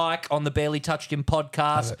we like on the Barely Touched Him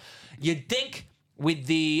podcast. You'd think with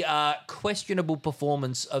the questionable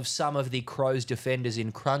performance of some of the Crows defenders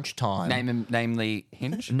in crunch time. Namely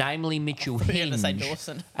Hinge? Namely Mitchell Hinge. Say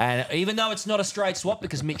Dawson. And even though it's not a straight swap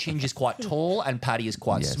because Mitch Hinge is quite tall and Paddy is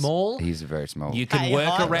quite small. He's very small. You can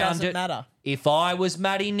work around doesn't it. Matter. If I was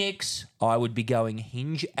Matty Nix, I would be going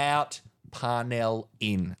Hinge out, Parnell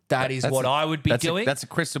in. That is what I would be doing. That's a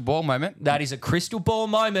crystal ball moment. That is a crystal ball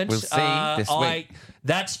moment. We'll see this week.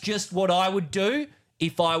 That's just what I would do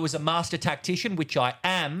if I was a master tactician, which I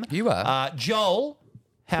am. You are. Joel,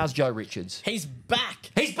 how's Joe Richards? He's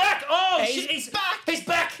back. He's back. Oh, he's back. He's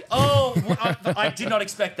back. Oh, I did not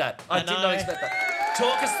expect that. I did not expect that.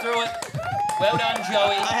 Talk us through it. Well done,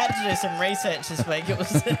 Joey. I had to do some research this week. It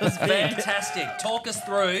was big. Fantastic. Talk us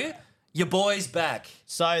through your boys back.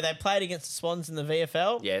 So they played against the Swans in the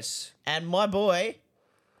VFL. Yes. And my boy,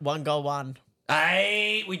 1 goal, 1.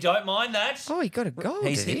 Hey, we don't mind that. Oh, he got a goal.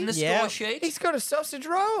 He's did he? hitting the Yeah. score sheet. He's got a sausage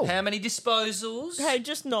roll. How many disposals? Hey,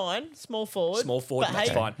 just 9. Small forward. Small forward, But that's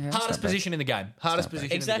hey, fine. Yeah, that's Hardest not bad. position in the game. Hardest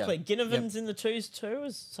position Exactly. in the game. Ginnivan's in the 2s too.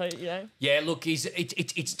 So, you know. Yeah, look,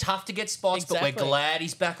 it's tough to get spots, but Exactly. we're glad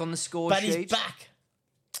he's back on the score But sheet. he's back.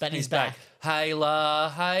 But He's back. Hey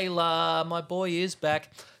la, my boy is back.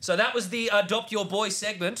 So that was the Adopt Your Boy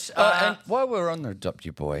segment. And while we're on the adopt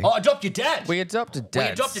your boy, Adopt Your Dad. we adopted dads.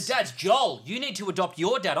 We adopted dads. Joel, you need to adopt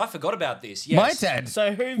your dad. I forgot about this. Yes. My dad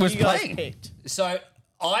So who was you guys playing. picked? So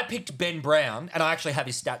I picked Ben Brown, and I actually have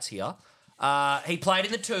his stats here. He played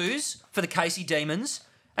in the 2s for the Casey Demons,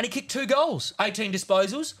 and he kicked 2 goals, 18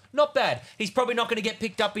 disposals. Not bad. He's probably not going to get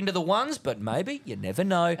picked up into the 1s, but maybe. You never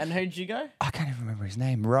know. And who'd you go? I can't even remember his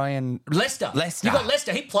name. Ryan. Lester. Lester. You got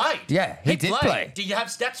Lester. He played. Yeah, he did play. Do you have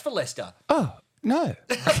stats for Lester? Oh, no.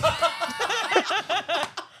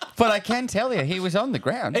 But I can tell you, he was on the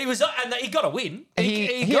ground. He was, and he got a win.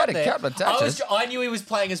 He got had a there. couple of touches. I knew he was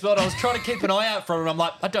playing as well, and I was trying to keep an eye out for him. And I'm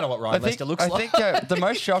like, I don't know what Ryan Lester looks like. I think the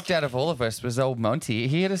most shocked out of all of us was old Monty.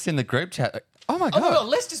 He hit us in the group chat. Like, oh my Oh my God, God,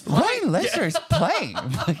 Lester's playing. Ryan Lester is playing.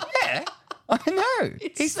 I'm like, yeah, I know.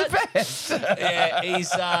 He's the best. Yeah,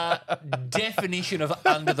 he's definition of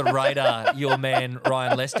under the radar, your man,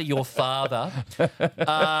 Ryan Lester, your father.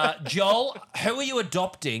 Joel, who are you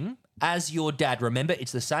adopting as your dad? Remember,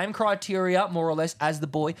 it's the same criteria, more or less, as the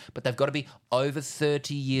boy, but they've got to be over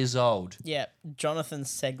 30 years old. Yeah, Jonathan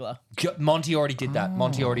Segler. Monty already did that.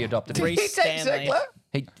 Monty already adopted him. Reece He takes Stanley. Zegler?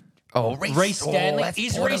 He, Oh, Reece Stanley. that's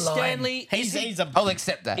Is borderline. Reece Stanley... He's a. I'll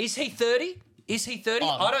accept that. Is he 30? Is he 30? Oh.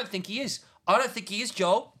 I don't think he is. I don't think he is,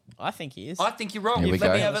 Joel. I think he is. I think you're wrong. Here we Let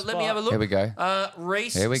go. me have a look. Here we go.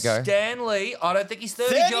 Reece Here we go. Stanley. I don't think he's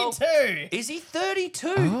 30, Joel. 32. Is he 32?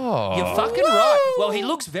 Oh. You're fucking right. Well, he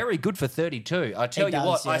looks very good for 32. I tell He you does,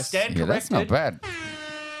 what, I yes. stand Yeah, corrected. that's not bad.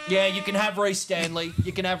 Yeah, you can have Reece Stanley.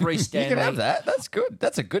 You can have Reece Stanley. You can have that. That's good.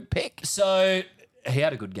 That's a good pick. So he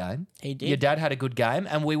had a good game. He did. Your dad had a good game,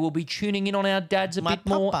 and we will be tuning in on our dads a My bit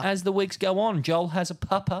more papa. as the weeks go on. Joel has a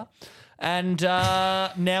papa. And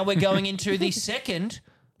now we're going into the second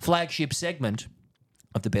flagship segment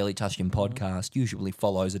of the Barely Touched Him podcast. Usually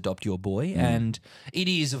follows Adopt Your Boy. And it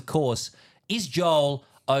is, of course, is Joel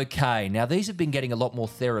okay? Now, these have been getting a lot more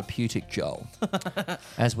therapeutic, Joel,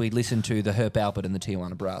 as we listen to the Herp Alpert and the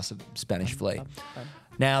Tijuana Brass of Spanish Flea.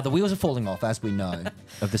 Now, the wheels are falling off, as we know,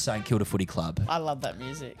 of the St Kilda Footy Club. I love that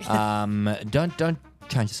music. Don't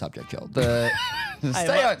change the subject, Joel.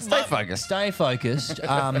 Stay focused. Stay focused.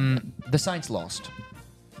 The Saints lost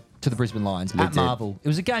to the Brisbane Lions at did. Marvel. It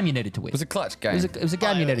was a game you needed to win. It was a clutch game. It was a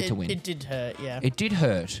game you needed to win. It did hurt, yeah. It did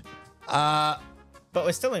hurt. But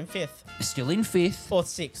we're still in 5th. Still in 5th. Or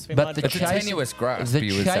 6th. We But might the have It's a changed. tenuous grasp, The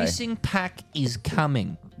you would say. chasing pack is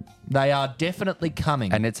coming. They are definitely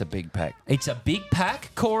coming. And it's a big pack. It's a big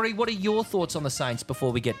pack. Corey, what are your thoughts on the Saints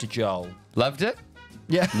before we get to Joel? Loved it?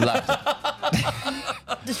 Yeah. Loved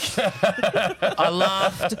it. I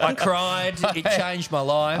laughed. I cried. It changed my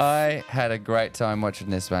life. I had a great time watching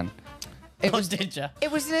this one. It was, did you? It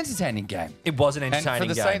was an entertaining game. It was an And entertaining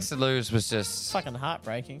for the game. Saints to lose was just Fucking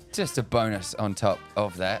heartbreaking. a bonus on top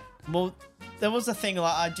of that. Well, there was a thing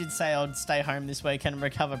like I did say I'd stay home this week and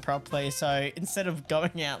recover properly. So instead of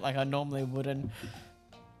going out like I normally would and,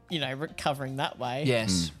 you know, recovering that way.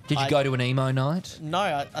 Yes. Did you I- go to an emo night? No,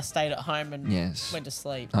 I stayed at home and Yes. went to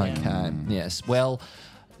sleep. Okay. Yeah. Yes. Well,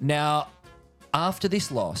 now, after this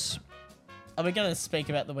loss, Are we going to speak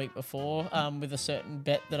about the week before with a certain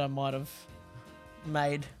bet that I might have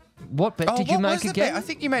made? what bet did you what make was the again? bet? I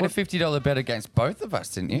think you made a $50 bet against both of us,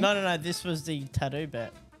 didn't you? No. This was the tattoo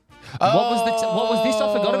bet. What was this?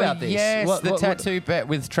 I forgot about this. Yes, What- the what- tattoo bet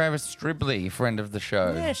with Travis Stribley, friend of the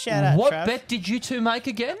show. Yeah, shout out, What Trav. bet did you two make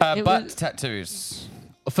again? It Butt was- tattoos.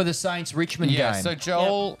 for the Saints Richmond Yeah, game. so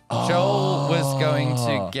Joel was going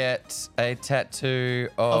to get a tattoo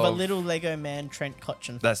Of a little Lego man, Trent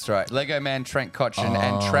Cotchin. That's right. Lego Man Trent Cotchin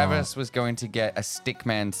and Travis was going to get a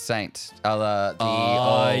Stickman Saint a la the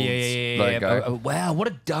old logo. Oh, wow, what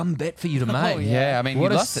a dumb bet for you to make. Yeah, I mean,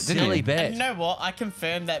 what you a lost it, didn't silly you? bet. And you know what? I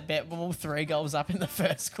confirmed that bet with all 3 goals up in the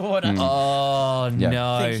first quarter. Oh, Yeah.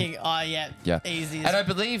 no. Thinking, Yeah. easy. And I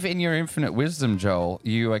believe in your infinite wisdom, Joel,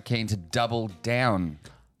 you are keen to double down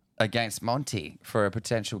against Monty for a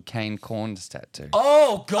potential Kane Corns tattoo.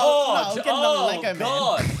 Oh, God. Oh, no, I'll get another oh, Lego man.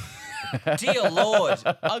 God. Dear Lord.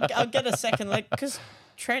 I'll get a second leg because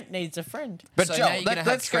Trent needs a friend. But So now Joel, you're gonna have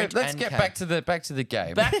let's Trent get and back to the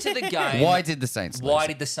game. Back to the game. Why did the Saints lose? Why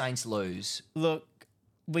did the Saints lose? Look,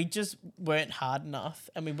 we just weren't hard enough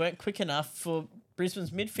and we weren't quick enough for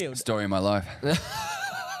Brisbane's midfield. Story of my life.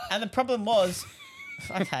 And the problem was,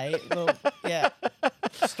 okay, well, yeah,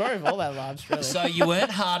 story of all our lives, really. So you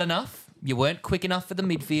weren't hard enough. You weren't quick enough for the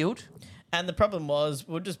midfield. And the problem was,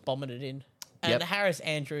 we're just bombing it in. And Yep. Harris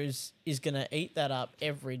Andrews is going to eat that up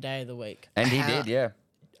every day of the week. And he did, yeah.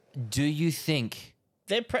 Do you think?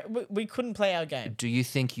 We couldn't play our game. Do you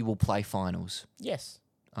think you will play finals? Yes.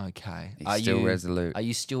 Okay. He's still resolute. Are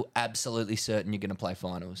you still absolutely certain you're going to play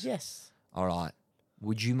finals? Yes. All right.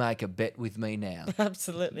 Would you make a bet with me now?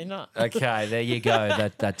 Absolutely not. Okay, there you go.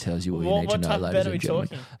 That tells you all you What- need what to know, type of ladies bet are and we gentlemen.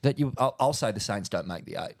 talking? That I'll say the Saints don't make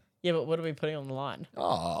the 8. Yeah, but what are we putting on the line?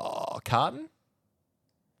 Oh, Carton?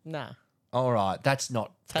 Nah. All right, that's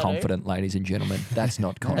not Tattoo? confident, ladies and gentlemen. That's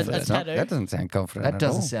not confident. tattoo? That doesn't sound confident That at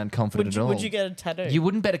doesn't all. sound confident at all. Would you get a tattoo? You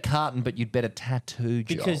wouldn't bet a carton, but you'd bet a tattoo,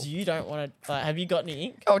 Joel. because you don't want to. Have you got any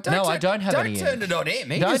ink? Oh, No, I don't have any Don't turn it on him.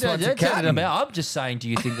 He No, just don't wants a turn it carton. about. I'm just saying, do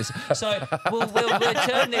you think this... So, we'll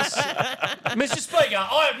turn this... Mr. Speaker,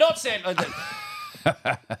 I have not said...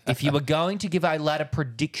 If you were going to give a ladder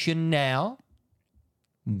prediction now,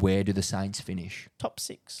 where do the Saints finish? Top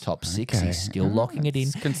 6. Top 6. Okay. He's still locking it in.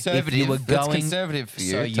 It's conservative. If you were That's going, conservative for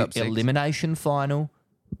you, So you top 6. elimination final.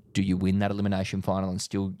 Do you win that elimination final and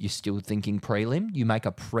you're still thinking prelim? You make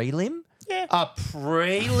a prelim? Yeah. A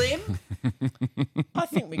prelim? I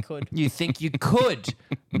think we could. You think you could?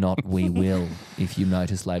 Not we will, if you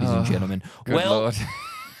notice, ladies and gentlemen. Good Well, Lord.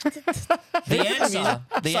 the answer,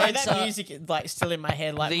 Sorry, that music is like still in my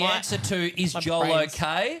head. Like the answer to is my Joel brain's-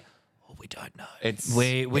 okay? Well, we don't know.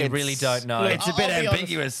 We really don't know. Look, It's a bit I'll be honest.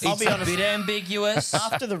 ambiguous. I'll be It's a honest. bit ambiguous.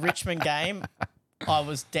 After the Richmond game, I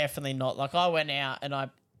was definitely not. Like, I went out and I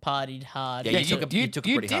partied hard. Yeah, you took it- you took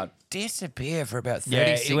it pretty did hard. disappear for about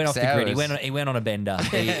 36 Yeah, he went off the grid. He hours. went on a bender.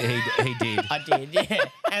 He did. I did, yeah.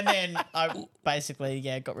 And then I basically,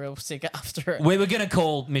 got real sick after it. We were going to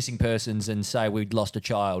call missing persons and say we'd lost a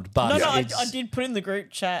child, but No, I it's- did put in the group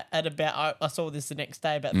chat at about, I saw this the next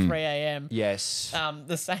day, about 3 a.m. Yes.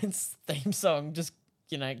 The Saints theme song just,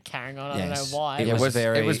 carrying on. I don't Yes. know why. It It was was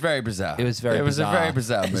very- very bizarre. It was very It was bizarre. a very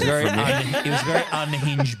bizarre It was move. very, from you. it was very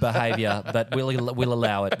unhinged behaviour, but we'll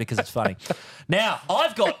allow it because it's funny. Now,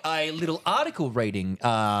 I've got a little article reading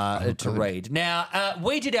to read. Now,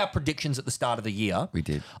 we did our predictions at the start of the year. We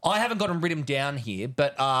did. I haven't got them written down here,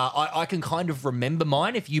 but I can kind of remember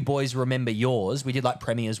mine. If you boys remember yours, we did like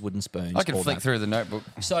premiers, wooden spoons. I can all flick that. through the notebook.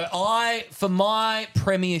 So for my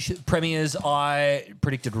premiers, I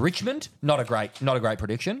predicted Richmond. Not a great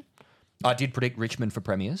prediction. I did predict Richmond for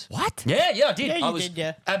premiers. What? Yeah, I did. Yeah, you I was did,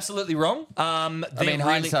 yeah. absolutely wrong. I mean,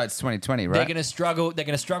 hindsight's 2020, right? They're going to struggle. They're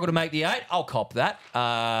going to struggle to make the 8. I'll cop that.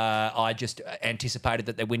 I just anticipated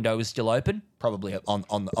that their window was still open, probably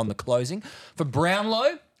on the closing. For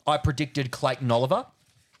Brownlow, I predicted Clayton Oliver.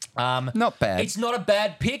 Not bad. It's not a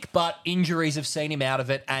bad pick, but injuries have seen him out of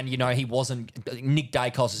it, and he wasn't. Nick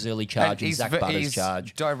Daicos' early charge and Zach Butter's he's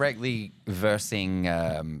charge. directly versing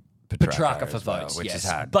Petrarca for as well, votes, which yes. is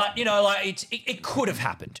hard. But it could have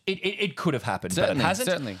happened. It could have happened, but Certainly, it hasn't.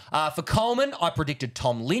 certainly. For Coleman, I predicted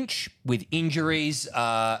Tom Lynch with injuries.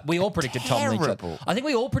 We all predicted Tom Lynch. Terrible. I think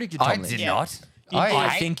we all predicted Tom I Lynch. did Yeah. not.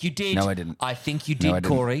 I think you did. No, I didn't. I think you No, did, I didn't.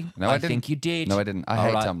 Corey. No, I I didn't. think you did. No, I didn't. I All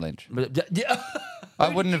hate right. Tom Lynch. Yeah. I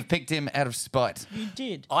wouldn't have picked him out of spite. You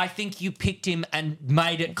did. I think you picked him and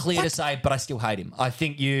made it clear to say, but I still hate him. I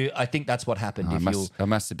think that's what happened. I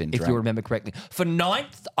must have been if drunk. you remember correctly. For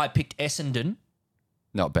 9th, I picked Essendon.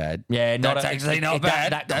 Not bad. Yeah, That's actually not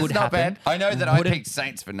bad. That That's could not happen. bad. I know that I Wooden- picked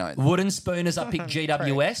Saints for 9th. Wooden Spooners, I picked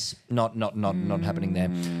GWS. Not happening there.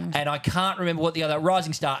 And I can't remember what the other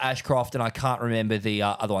Rising Star Ashcroft, and I can't remember the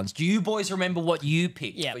other ones. Do you boys remember what you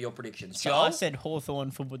picked Yeah. for your predictions? So Joel? I said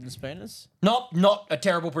Hawthorn for Wooden Spooners. Not a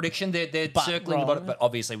terrible prediction. They're But circling the bottom, wrong. but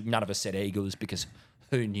obviously none of us said Eagles because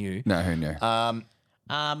who knew? No, who knew?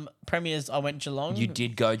 Premiers, I went Geelong. You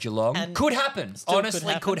did go Geelong. And Could happen. still could Honestly,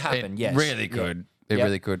 happen. could happen. Yes. Really could. It Yep.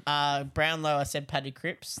 really could. Brownlow, I said Paddy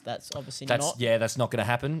Cripps. That's obviously not. That's not going to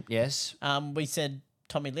happen. Yes. We said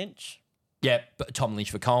Tommy Lynch. Yeah, but Tom Lynch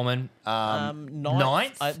for Coleman.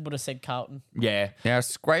 Ninth. I would have said Carlton. Yeah. Now,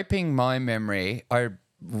 scraping my memory, I'm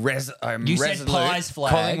You resolute. said Pies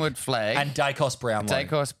flag. Collingwood flag. And Daicos Brownlow.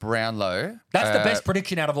 Daicos Brownlow. That's the best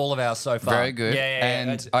prediction out of all of ours so far. Very good. Yeah.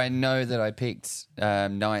 And I know that I picked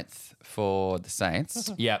 9th for the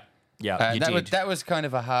Saints. Yeah. You did. That was kind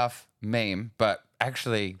of a half meme, but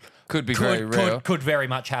actually could be very real. Could very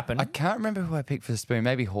much happen. I can't remember who I picked for the spoon.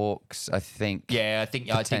 Maybe Hawks, I think. I think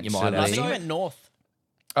you might Potentially. have. I think you went North.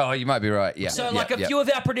 Oh, you might be right. Yeah. So, a few of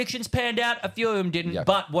our predictions panned out, a few of them didn't. Yep.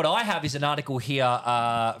 But what I have is an article here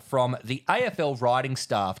from the AFL writing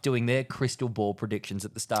staff doing their crystal ball predictions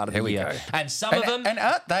at the start of the year. Go. And some of them... And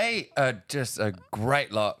aren't they just a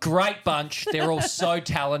great lot? Great bunch. They're all so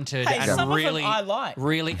talented. Hey, and some really, of them I like.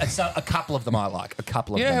 Really, a couple of them I like. A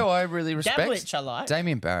couple of You them. know who I really respect? Gablich I like.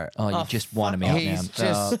 Damien Barrett. Oh, you just won him out He's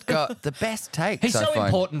now. just got the best takes. He's I so find.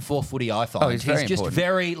 important for footy, I find. Oh, he's very just important.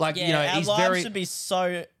 very, Our he's lives very... should be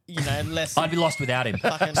so, less. I'd be lost without him.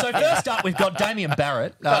 Fucking- So first up, we've got Damien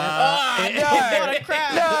Barrett. What a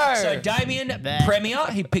crap. No. So Damien, Premier,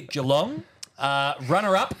 he picked Geelong.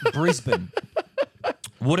 Runner-up, Brisbane.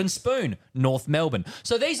 Wooden Spoon, North Melbourne.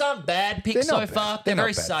 So these aren't bad picks They're so not far. bad. They're They're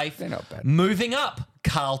very not bad. safe. They're not bad. Moving up,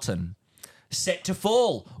 Carlton. Set to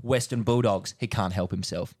fall, Western Bulldogs. He can't help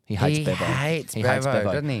himself. He hates He Bevo. hates He Bevo,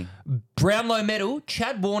 doesn't he? Brownlow medal,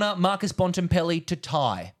 Chad Warner, Marcus Bontempelli to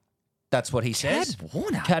tie. That's what he says.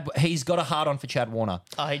 Warner? He's got a hard on for Chad Warner.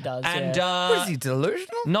 Oh, he does. And Was he delusional?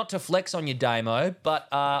 not to flex on your Damo, but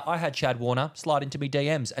I had Chad Warner slide into me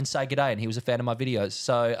DMs and say g'day, and he was a fan of my videos.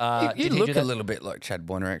 So You did he look do a that? little bit like Chad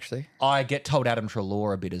Warner, actually. I get told Adam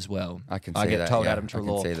Treloar a bit as well. I can I see get that, told yeah. Adam I can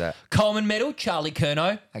Treloar. see that. Coleman medal, Charlie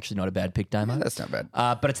Curnow. Actually, not a bad pick, Damo. That's not bad.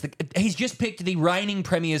 But he's just picked the reigning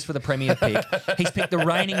premiers for the premier pick. He's picked the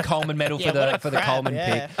reigning Coleman medal Yeah, what for a the crab, Coleman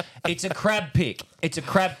yeah. pick. It's a crab pick. It's a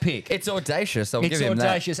crab pick. It's audacious. I'll It's give him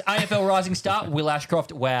audacious. AFL rising star, Will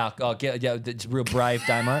Ashcroft. Wow. Oh, yeah, it's real brave,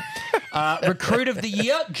 Damo. Recruit of the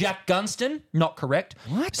year, Jack Gunston. Not correct.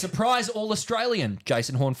 What? Surprise All-Australian,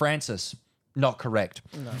 Jason Horne-Francis. Not correct.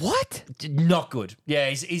 What? Not good. Yeah,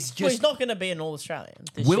 he's just... Well, he's not going to be an All-Australian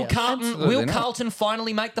this Will year. Carlton not. Carlton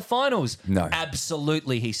finally make the finals? No.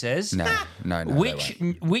 Absolutely, he says. No.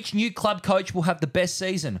 Which new club coach will have the best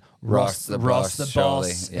season? Ross the boss,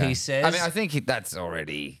 surely. Yeah. he says. I mean, I think that's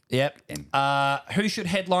already... Yep. in. Who should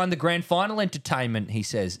headline the grand final entertainment? He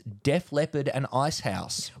says Def Leppard and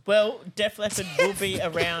Icehouse. Well, Def Leppard will be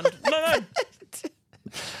around. No.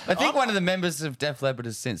 I think one of the members of Def Leppard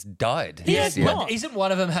has since died. He this has year. not. Isn't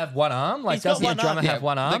one of them have one arm? Like, He's got doesn't the one drummer arm. have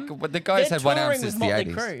one arm? The guys They're had one arm touring since with the Motley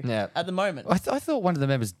 80s. Crue Yeah. at the moment. I thought one of the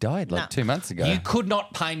members died like Nah. 2 months ago. You could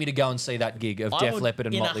not pay me to go and see that gig of I Def would, Leppard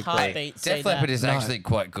and in Motley a Crue. heartbeat, see Def Leppard that. is actually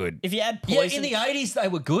quite good. If you add Yeah, Poison, in the 80s they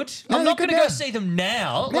were good. No, I'm they're not going good to go now. see them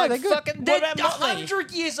now. No, like they're good. fucking, they're What about Motley?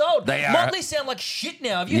 100 years old. They are. Motley sound like shit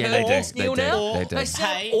now. Have you Yeah, heard they do. Horse Neil They do. now? They do. They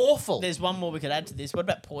sound Hey, awful. There's one more we could add to this. What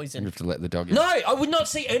about You Poison? have to let the dog in. No, I would not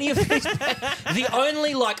see any of these. The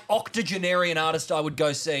only octogenarian artist I would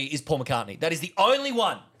go see is Paul McCartney. That is the only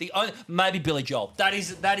one. Maybe Billy Joel. That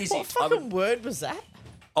is What it. I would- fucking word was that?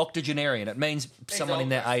 Octogenarian. It means someone in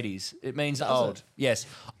their 80s. It means old. it? Yes.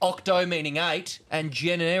 Octo meaning 8 and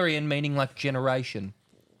genarian meaning like generation.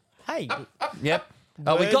 Hey, Yep.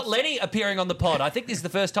 Oh, we Words- got Lenny appearing on the pod. I think this is the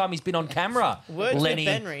first time he's been on camera. Words with Lenny,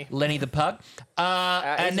 Benry. Lenny the pug.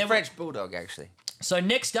 And then French bulldog, actually. So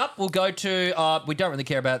next up, we'll go to. We don't really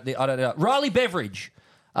care about the. I don't know. Riley Beveridge.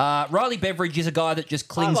 Riley Beveridge is a guy that just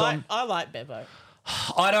clings on. I like Bevo.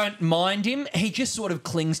 I don't mind him. He just sort of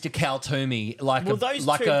clings to Kaltoumi like Well, those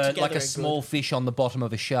like two a together like a are small fish on the bottom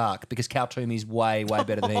of a shark because Kaltoumi's way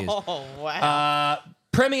better than he is. Oh wow!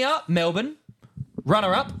 Premier Melbourne,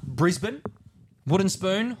 runner up Brisbane, Wooden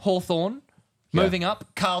Spoon Hawthorn, moving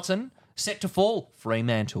up Carlton, set to fall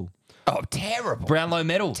Fremantle. Oh, terrible. Brownlow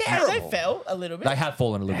medal. They fell a little bit. They have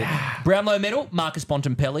fallen a little bit. Brownlow medal Marcus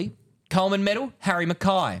Bontempelli, Coleman medal Harry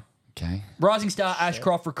Mackay. Okay. Rising star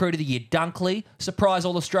Ashcroft, recruit of the year Dunkley, surprise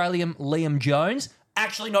All-Australian Liam Jones.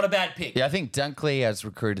 Actually, not a bad pick. Yeah, I think Dunkley as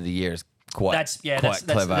recruit of the year is quite That's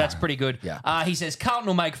clever. That's pretty good. Yeah. He says Carlton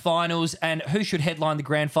will make finals, and who should headline the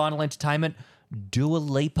grand final entertainment? Dua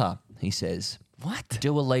Lipa, he says. What?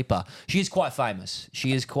 Dua Lipa. She is quite famous.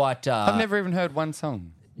 She is quite... I've never even heard one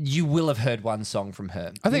song. You will have heard one song from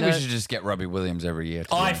her. I think You we know, should just get Robbie Williams every year.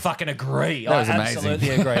 to I do it. fucking agree. That was I amazing. absolutely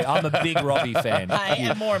agree. I'm a big Robbie fan. Hey,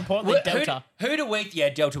 and more importantly, Delta. Who do we... Yeah,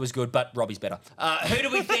 Delta was good, but Robbie's better. Who do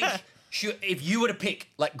we think... if you were to pick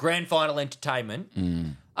like grand final entertainment,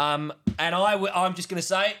 and I'm just going to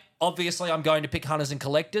say, obviously I'm going to pick Hunters and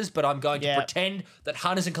Collectors, but I'm going to pretend that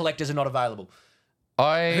Hunters and Collectors are not available. Who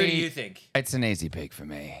do you think? It's an easy pick for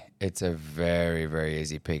me. It's a very, very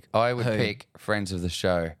easy pick. I would pick Friends of the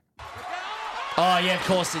Show. Oh, yeah, of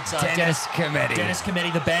course, it's Dennis Cometti. Dennis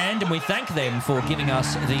Cometti, the band, and we thank them for giving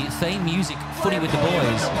us the theme music, Footy with the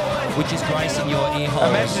Boys, which is gracing your ear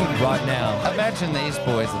holes right now. Imagine these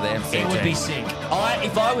boys at the MC. It would be sick.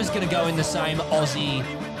 If I was going to go in the same Aussie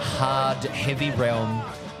hard, heavy realm,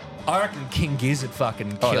 I reckon King Giz would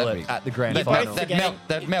fucking kill it at the grand final.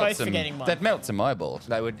 That melts some eyeballs.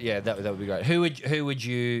 They would, yeah, that would be great. Who would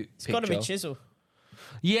you It's pick, got to be Joel? Chisel.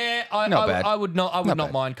 Yeah, Not bad. I would not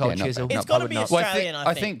bad. mind Cole Yeah, not Chisel. bad. It's got to be Australian,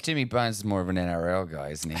 I think Jimmy Barnes is more of an NRL guy,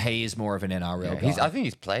 isn't he? He is more of an NRL Yeah, guy. I think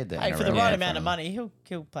he's played there. Hey, for the right amount of money, he'll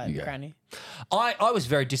play at the Granny. I was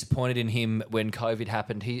very disappointed in him when COVID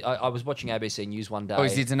happened. I was watching ABC News one day. Oh,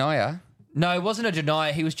 is he a denier? No, it wasn't a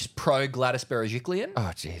denier. He was just pro Gladys Berejiklian.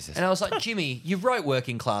 Oh, Jesus. And I was like, Jimmy, you wrote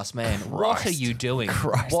Working Class Man. What are you doing?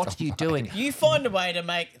 What are you doing? You find a way to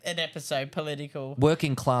make an episode political.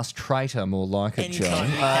 Working Class Traitor, more like it, Anytime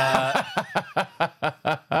John. you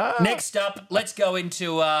can. Next up, let's go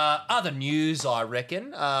into other news, I reckon.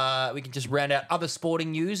 We can just round out other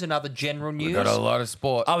sporting news and other general news. We've got a lot of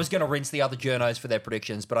sport. I was going to rinse the other journos for their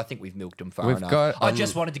predictions, but I think we've milked them far We've enough. got I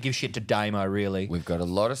just wanted to give shit to Damo, really. We've got a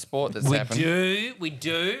lot of sport that's happened. We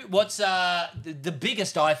do. What's the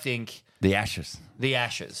biggest, I think? The Ashes. The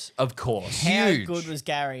Ashes, of course. How Huge. good was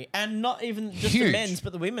Gary? And not even just Huge. the men's,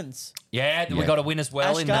 but the women's. Yeah, we got a win as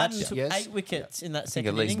well Ash in that. Garden took Yes. 8 wickets in that I think second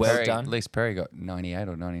at least innings. Well Perry, done. at least Perry got 98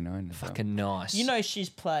 or 99. Fucking nice. You know she's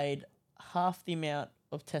played half the amount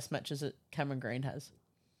of test matches that Cameron Green has.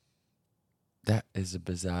 That is a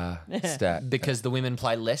bizarre stat. because the women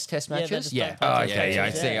play less test Yeah, they matches? just Yeah. don't play Oh, test okay, yeah, I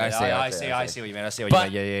matches. see, I see what you mean. I see what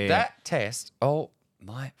But you mean. Yeah. that test, oh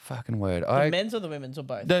my fucking word. The men's or the women's or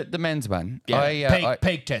both? The men's one. Yeah.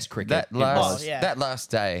 Peak test cricket. That it was. yeah. that last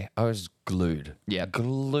day, I was glued. Yeah.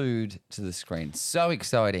 Glued to the screen. So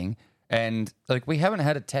exciting. And like we haven't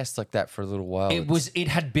had a test like that for a little while. It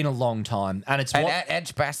had been a long time, and it's and what at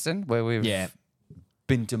Edgbaston, where we've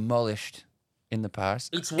been demolished in the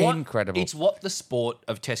past. it's what incredible. It's what the sport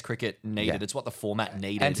of Test cricket needed. Yeah. It's what the format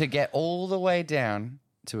needed. And to get all the way down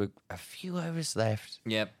to a few overs left,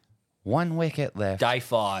 yep. 1 wicket left, Day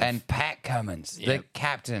 5. and Pat Cummins, the Yep.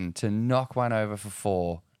 captain, to knock one over for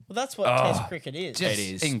 4. Well, that's what test cricket is. Just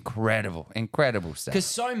It is. incredible stuff. because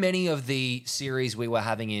so many of the series we were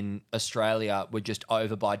having in Australia were just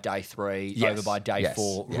over by day 3, Yes, over by day yes,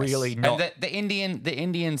 4. yes. Really And not. the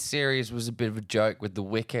Indian series was a bit of a joke with the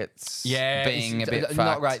wickets Yeah, being a bit fucked.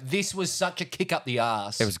 not right. This was such a kick up the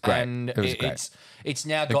arse. It was great. And It was great. It's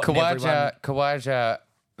now The got everyone. Kawaja,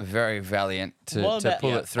 very valiant to What about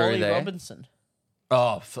pull it through Ollie there. Robinson?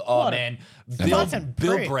 Oh What a man, fucking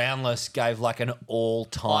Bill prick. Brownless gave like an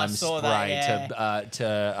all-time I saw spray that,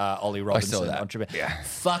 to Ollie Robinson. saw that. on Tribune. Yeah.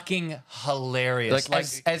 Fucking hilarious. Like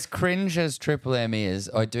as cringe as Triple M is,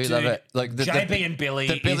 I do love it. Like the JB and Billy,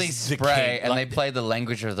 the Billy is the spray, king. and Like, they play the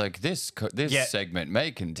language of like this Yeah. segment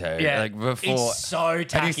may contain. yeah, like before. it's so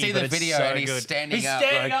tacky. and you see but the it's video, so and he's good. standing He's up.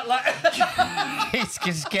 standing up like. He's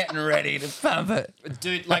just getting ready to pump it.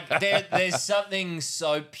 Dude, like there's something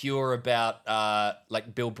so pure about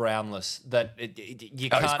like Bill Brownless that you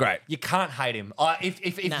Oh, can't he's great. you can't hate him.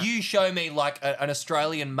 If Nah. you show me like an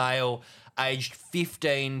Australian male aged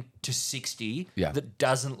 15 to 60 Yeah. that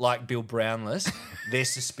doesn't like Bill Brownless, they're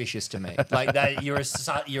suspicious to me. Like you're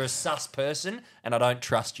a sus person, and I don't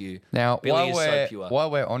trust you. Now, Billy is so pure. while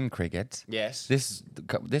we're on cricket, Yes. this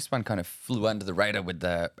one kind of flew under the radar with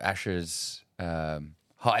the Ashes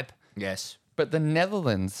hype. Yes. But the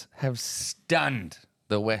Netherlands have stunned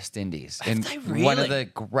the West Indies in they one of really? the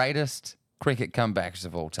greatest cricket comebacks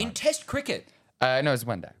of all time. In Test cricket. No, it's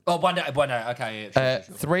one day. Oh, one day. Okay, yeah,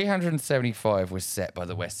 sure. 375 was set by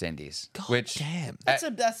the West Indies. which damn. That's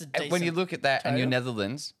a decent when you look at that and you're total.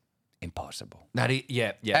 Netherlands, impossible.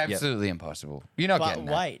 Yeah. Absolutely impossible. You're not But getting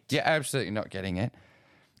that. wait. You're absolutely not getting it.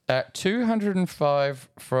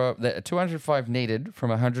 205 needed from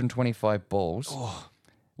 125 balls. Oh.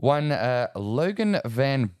 One Logan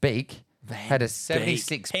Van Beek had a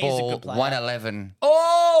 76 He's a ball, good player. 111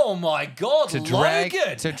 Oh my God, to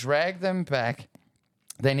Logan! drag them back.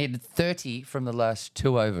 They needed 30 from the last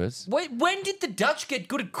 2 overs. Wait, when did the Dutch get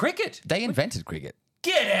good at cricket? They invented cricket.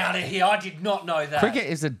 Get out of here! I did not know that. Cricket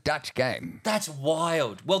is a Dutch game. That's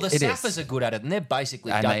wild. Well, the It is. Saffers are good at it, and they're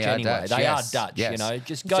basically And Dutch they are anyway. Dutch, They yes, are Dutch, yes. you know.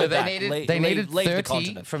 Just go So back. they needed leave the 30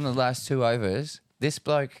 continent. from the last 2 overs. This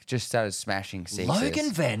bloke just started smashing sixes.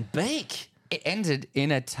 Logan Van Beek. It ended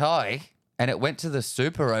in a tie, and it went to the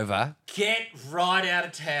super over, Get right out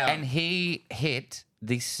of town. and he hit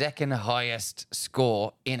the second highest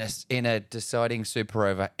score in a deciding super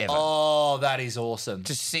over ever. oh, that is awesome.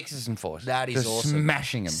 Just 6s and 4s. That is just awesome.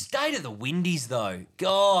 smashing them. State of the Windies, though.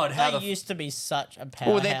 God, how They the used to be such a Well,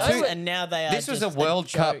 powerhouse, they're too- and now they are. This was a just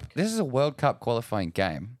World Cup. joke. This is a World Cup qualifying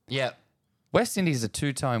game. yeah. West Indies are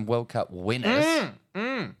 2-time World Cup winners.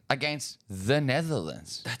 against the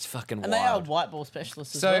Netherlands. That's fucking And they are wild. white ball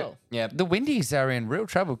specialists as So well. Yeah. the Windies are in real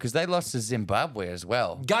trouble because they lost to Zimbabwe as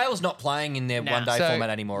well. Gale's not playing in their one-day So- format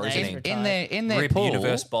anymore, Nah, isn't he's he? retired. In their Rip pool,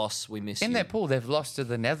 Universe Boss, we miss in you. their pool, they've lost to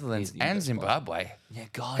the Netherlands He's the and Universe Zimbabwe. Yeah,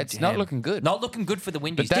 God It's damn. not looking good. Not looking good for the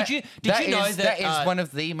Windies. But Did you know that is one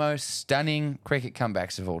of the most stunning cricket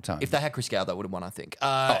comebacks of all time? if they had Chris Gale, they would have won, I think. Do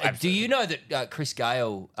absolutely. you know that Chris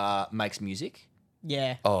Gale makes music?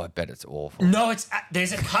 Yeah. Oh, I bet it's awful. No,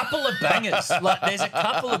 there's a couple of bangers. There's a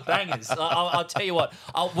couple of bangers. I'll tell you what.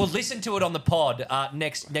 We'll listen to it on the pod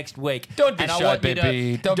next week. Don't be and I shy, want you to-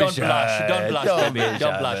 baby. Don't be blush. shy. Don't blush, Don't baby. be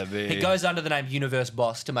Don't shy, blush. baby. He goes under the name Universe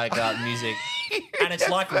Boss to make music, and it's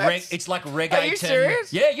like it's like reggae. Are you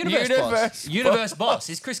serious? Yeah, Universe Boss. Universe Universe Boss.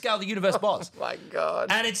 Is Chris Gale the Universe Boss? Oh my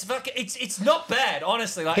God. And it's not bad,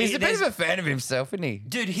 honestly. Like He's a bit there's- of a fan of himself, isn't he?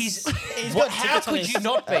 Dude, he's got how tickets on could his you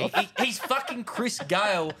not be? He's fucking Chris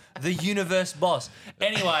Gale, the Universe Boss.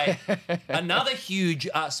 Anyway, another huge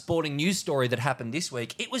sporting news story that happened this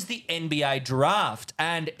week. It was the NBA draft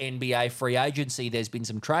and NBA free agency. There's been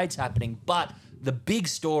some trades happening, but the big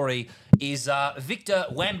story is Victor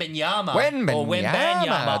Wembanyama. Or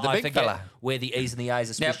Wembanyama, the I big forget fella. where the E's and the A's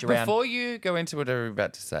are Now, switched around. before you go into what I'm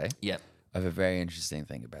about to say, Yeah, I have a very interesting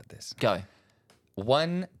thing about this. go.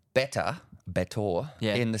 One bettor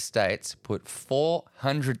Yeah. in the States put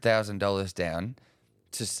 $400,000 down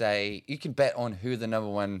to say you can bet on who the number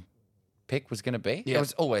one pick was going to be. Yeah. It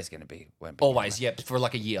was always going to be Wembanyama. Always, yep, for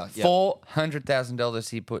like a year. Yep. $400,000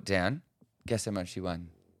 he put down. Guess how much he won?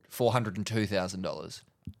 $402,000.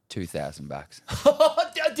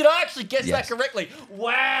 $2,000. Did I actually guess Yes. that correctly?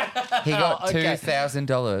 Wow. He got Okay.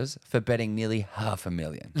 $2,000 for betting nearly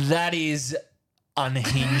 $500,000. That is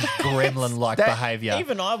unhinged gremlin-like that- behaviour.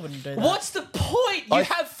 Even I wouldn't do that. What's the point? You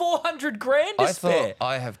have 400 grand to I spare. thought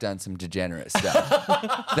I have done some degenerate stuff.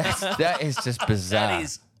 that is just bizarre.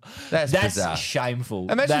 That's bizarre.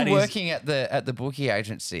 shameful. Imagine That is- working at the bookie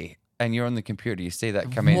agency and you're on the computer. You see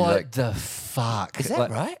that come in. What You're like, the fuck? is that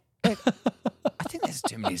Like, right? I think there's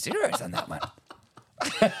too many zeros on that one.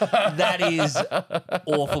 That is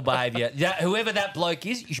awful behaviour. Whoever that bloke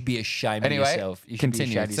is, you should be ashamed of Anyway, yourself. You should be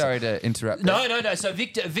continue. ashamed of Sorry yourself. to interrupt. No. So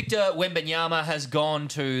Victor Wembanyama has gone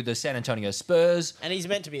to the San Antonio Spurs. And he's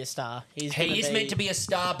meant to be a star. He is meant to be a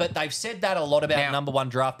star, but they've said that a lot about Now, number one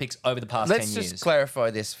draft picks over the past 10 Let's years. just clarify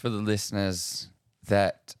this for the listeners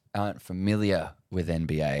that aren't familiar with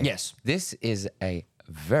NBA. Yes. This is a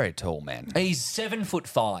very tall man. He's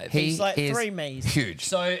 7'5". He's like is 3 me's. huge.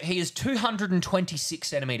 So he is 226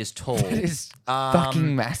 centimeters tall. It is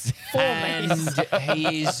fucking massive. 4 and me's.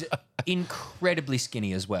 he is incredibly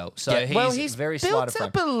skinny as well. So Yeah, he's, well, he's very built slight of frame.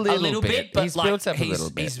 up a little bit. but He's like, built up a little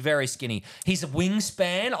bit. He's very skinny. His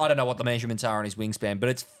wingspan, I don't know what the measurements are on his wingspan, but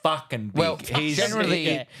it's fucking big. Well, he's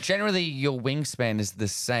Yeah. generally, your wingspan is the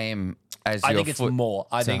same as I your think it's foot more.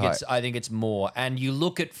 I to think height. it's more. And you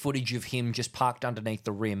look at footage of him just parked underneath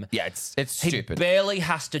the rim. Yeah, it's He stupid. barely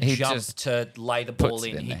has to He jump just to lay the ball puts it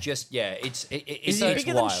in. in He there. just Is it's he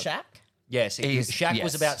bigger than wild. Shaq? Yes, Shaq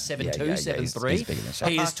was yes. about 7'2", Yeah, 7'3". he's bigger than Shaq.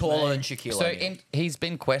 He is taller than mate. Shaquille So O'Neal. he's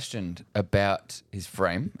been questioned about his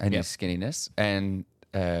frame and his skinniness, and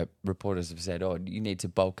reporters have said, "Oh, you need to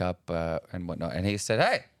bulk up and whatnot." And he said,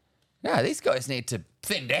 "Hey, no, these guys need to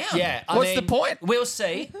thin down. Yeah, I what's mean, the point?" We'll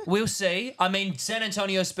see. We'll see. I mean, San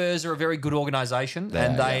Antonio Spurs are a very good organisation,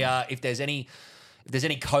 and they if there's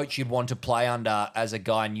any coach you'd want to play under as a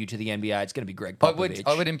guy new to the NBA, it's going to be Greg Popovich.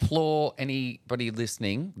 I would implore anybody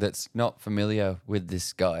listening that's not familiar with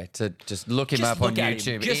this guy to just look him Just up look on at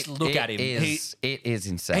him. YouTube. Just look at him. It is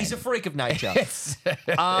insane. He's a freak of nature. it's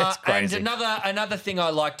And crazy. another thing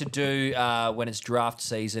I like to do when it's draft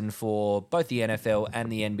season for both the NFL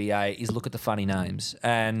and the NBA is look at the funny names.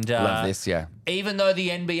 And Love this, yeah. even though the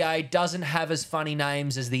NBA doesn't have as funny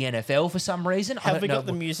names as the NFL for some reason, I Have don't we know. got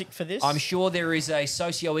the music for this? I'm sure there is a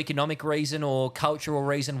socio-economic reason or cultural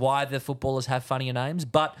reason why the footballers have funnier names,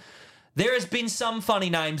 but there has been some funny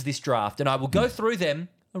names this draft, and I will go through them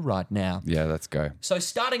right now. Yeah, let's go. So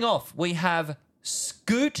starting off, we have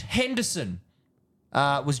Scoot Henderson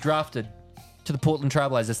was drafted to the Portland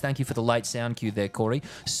Trailblazers. Thank you for the late sound cue there, Corey.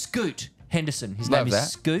 Scoot Henderson. His name Love is that.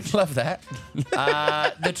 Scoot. Love that.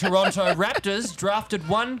 The Toronto Raptors drafted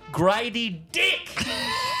one Grady Dick.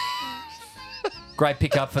 Great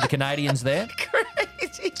pickup for the Canadians there.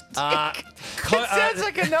 Crazy. Sounds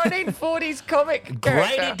like a 1940s comic.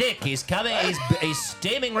 Grady Dick. He's coming. He's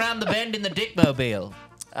steaming round the bend in the Dickmobile.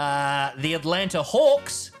 The Atlanta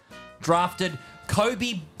Hawks drafted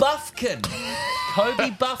Kobe Buffkin.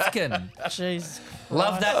 Kobe Buffkin. Jeez.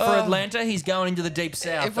 Love that for Atlanta. He's going into the deep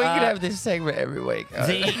south. If we could have this segment every week.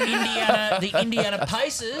 The Indiana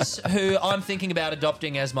Pacers, who I'm thinking about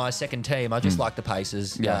adopting as my second team. I just like the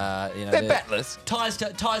Pacers. Yeah. They're batless. Ties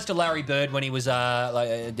to Larry Bird when he was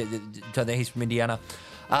he's from Indiana.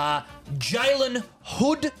 Jalen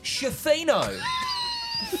Hood Shafino.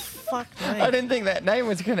 Fuck me. I didn't think that name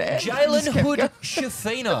was going to end. Jalen Hood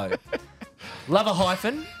Shafino. Love a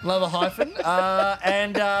hyphen.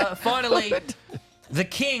 And finally, the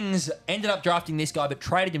Kings ended up drafting this guy, but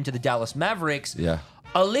traded him to the Dallas Mavericks. Yeah.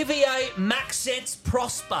 Olivier Maxence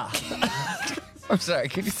Prosper. I'm sorry,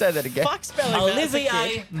 can you say that again? Fuck spelling.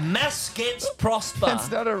 Olivier Maxence Prosper.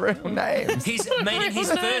 That's not a real name. He's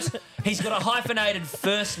got a hyphenated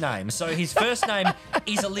first name. So his first name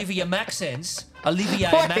is Olivier Maxence.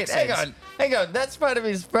 Wait, hang on. That's part of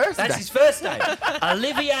his first name. That's his first name.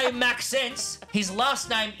 Olivier Maxence. His last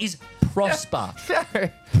name is Prosper.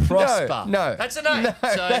 Prosper. No. That's a name. No,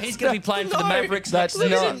 So he's going to be playing for the Mavericks next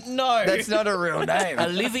season. That's not a real name.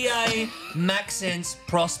 Olivier Maxence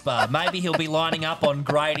Prosper. Maybe he'll be lining up on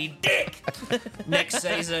Grady Dick next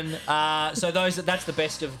season. So that's the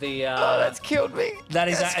best of the. That's killed me. That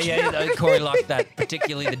is, Corey liked that,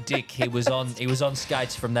 particularly the Dick. He was on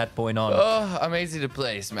skates from that point on. Oh, I'm easy to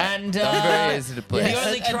please, man. And I'm very easy to please. The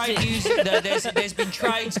only trade news, there's been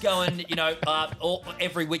trades going,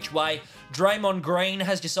 every which way. Draymond Green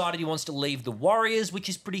has decided he wants to leave the Warriors, which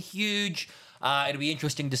is pretty huge. It'll be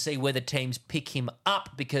interesting to see whether teams pick him up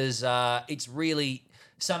because it's really...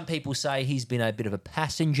 Some people say he's been a bit of a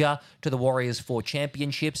passenger to the Warriors for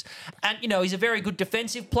championships. And, he's a very good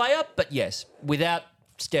defensive player, but yes, without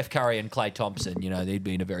Steph Curry and Klay Thompson, they'd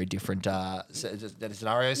be in a very different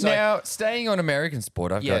scenario. So, now, staying on American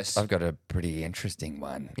sport, I've Yes. got a pretty interesting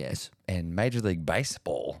one. Yes. In Major League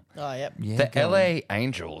Baseball, Oh, yep. Yeah, the LA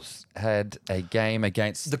Angels had a game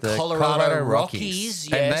against The the Colorado Rockies. Rockies,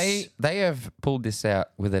 And yes. they have pulled this out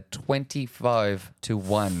with a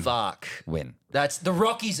 25-1 Fuck. win. The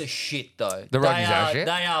Rockies are shit, though. The Rockies are shit.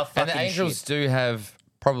 They are fucking And the Angels shit. do have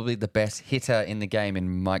probably the best hitter in the game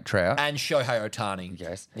in Mike Trout. And Shohei Ohtani.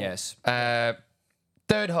 Yes. Yes.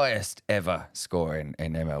 Third highest ever score in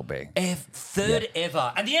MLB. Third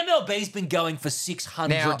ever. And the MLB's been going for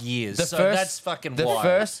 600 years. So that's fucking the wild.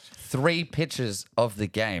 first 3 pitches of the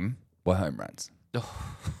game were home runs.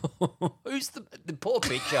 Who's the poor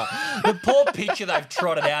pitcher? The poor pitcher they've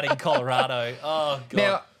trotted out in Colorado. Oh, God.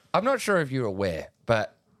 Now, I'm not sure if you're aware,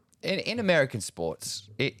 but in American sports,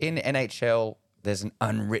 in NHL, there's an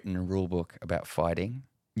unwritten rule book about fighting.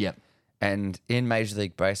 Yep. And in Major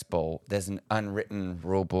League Baseball, there's an unwritten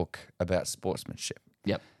rule book about sportsmanship.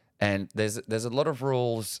 Yep. And there's a lot of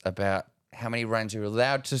rules about how many runs you're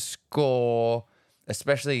allowed to score,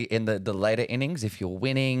 especially in the later innings. If you're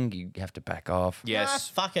winning, you have to back off. Yes.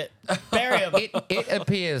 Fuck it. Bury him. It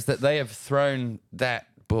appears that they have thrown that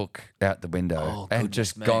book out the window and goodness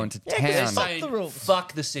just me. gone to Yeah, 'cause town. it's Fuck the rules.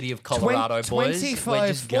 Fuck the city of Colorado, boys. 25 We're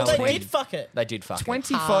just Well, going they in. did fuck it. They did fuck it.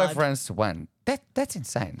 25 Hard. runs to 1. That's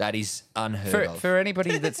insane. That is unheard of. For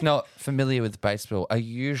anybody that's not familiar with baseball, a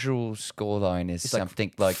usual scoreline is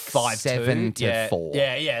something like 7 to 4.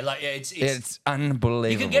 Yeah. It's unbelievable.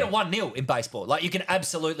 You can get a 1-0 in baseball. Like, you can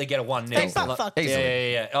absolutely get a 1-0. Hey, fuck.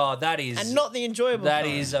 Yeah. Oh, that is... And not the enjoyable That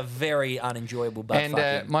kind. is a very unenjoyable butt And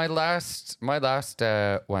fucking. my last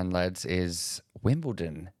one, lads, is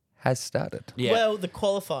Wimbledon has started. Yeah. Well, the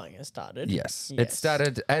qualifying has started. Yes. It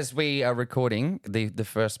started as we are recording. The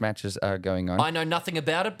first matches are going on. I know nothing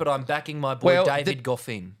about it, but I'm backing my boy David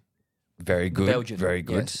Goffin. Very good. Belgian, Very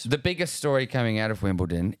good. yes. The biggest story coming out of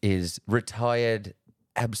Wimbledon is retired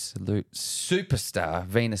absolute superstar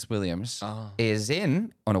Venus Williams is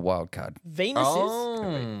in on a wild card. Venus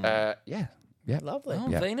Yeah. is lovely. Oh,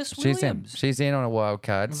 Yeah. Venus She's in. Williams. She's in on a wild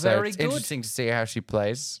card. So Very it's good. interesting to see how she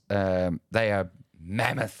plays. They are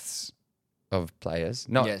mammoths of players,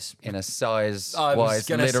 not Yes. in a I was size-wise,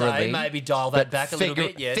 going to literally. say, maybe dial that but back a little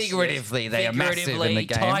bit. Yes. figuratively, they are massive in the Figuratively,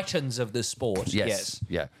 game. titans of the sport. Yes.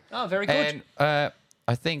 Yeah. Oh, very good. And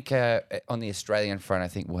I think on the Australian front, I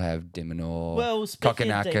think we'll have De Minaur, Well,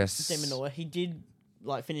 speaking of Kokonakis. De Minaur, he did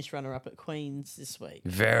finish runner-up at Queen's this week.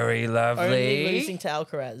 Very lovely. Only losing to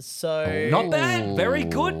Alcaraz. So Not bad. Very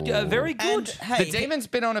good. Very good. And hey, The Demon's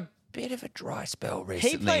been on a bit of a dry spell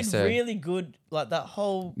recently. he played so really good, like that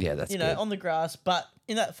whole, Yeah, that's good. on the grass. But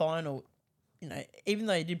in that final, even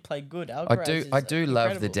though he did play good, I Alcaraz do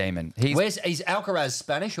love the demon. Is Alcaraz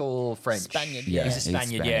Spanish or French? Spaniard. Yeah, He's a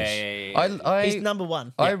Spaniard. Yeah. He's number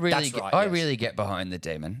one. I right, really get behind the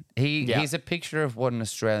demon. He's a picture of what an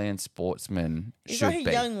Australian sportsman He's should like a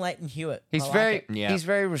be. young Leighton Hewitt. He's I like very it. he's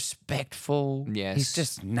very respectful. Yes. He's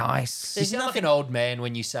just nice. You sound like an old man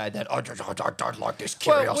when you say that. I don't like this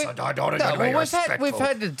curious. I don't know. We've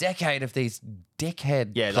had a decade of these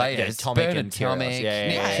dickhead players. Tomic Bernard and Kyrgios. Tomic, Yeah,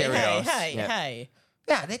 Nick yeah, Kyrgios. Hey.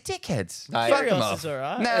 Yeah, they're dickheads. No, Fuck him Kyrgios off. is all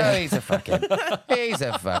right. No, he's a fuckhead. He's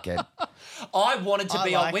a fuckhead. I wanted to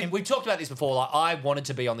be like on. him. We talked about this before. Like, I wanted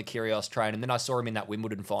to be on the Kyrgios train, and then I saw him in that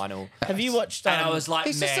Wimbledon final. Have you watched? And I was like,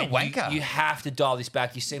 he's man, just a wanker. you have to dial this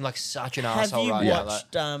back. You seem like such an have asshole you right now.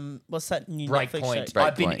 watched? What's that new Break Netflix Point.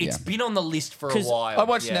 show? It's been on the list for a while. I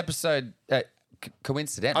watched an Yeah. episode.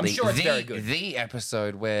 Coincidentally, I'm sure it's very good. The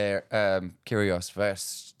episode where Kyrgios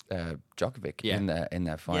versus Djokovic in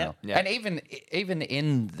that final, Yeah. and even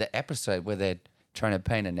in the episode where they're trying to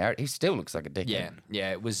paint a narrative, he still looks like a dickhead. Yeah.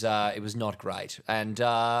 It was not great, and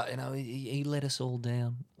he let us all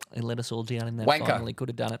down. He let us all down in that Wanker. final. He could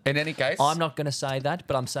have done it. In any case, I'm not going to say that,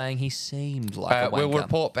 but I'm saying he seemed like a wanker. we'll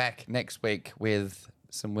report back next week with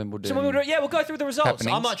some Wimbledon. We'll go through the results.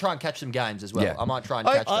 happenings. I might try and catch some games as well. Yeah. I might try and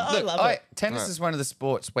catch them. I love it. Tennis is one of the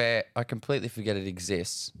sports where I completely forget it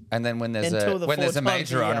exists, and then when there's Until the a four times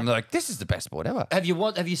major a on, year. I'm like, this is the best sport ever. Have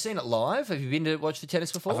you seen it live? Have you been to watch the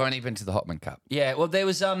tennis before? I've only been to the Hopman Cup. Yeah, well, there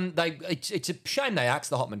was it's a shame they axed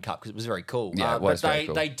the Hopman Cup because it was very cool. Yeah, it was but very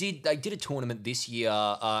cool. they did a tournament this year.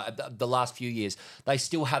 The last few years, they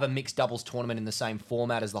still have a mixed doubles tournament in the same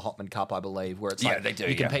format as the Hopman Cup, I believe, where it's like they do,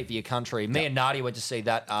 you compete for your country. Me and Nadia went to see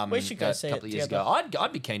that. We should go a see couple it of years together. ago.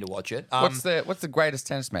 I'd be keen to watch it. What's the greatest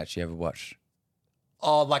tennis match you ever watched?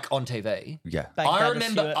 Oh, like on TV. Yeah. I Baghdad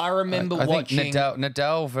remember I think watching.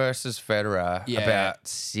 Nadal versus Federer Yeah. about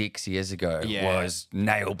 6 years ago was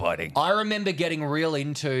nail biting. I remember getting real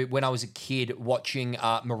into when I was a kid watching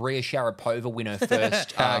Maria Sharapova win her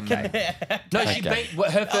first. No, she beat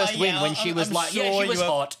her first win when she was I'm like, sure she was you were-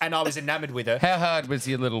 hot, and I was enamored with her. How hard was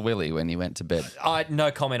your little Willy when you went to bed?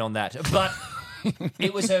 No comment on that, but.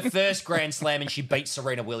 It was her first Grand Slam, and she beat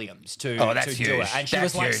Serena Williams to do it. And she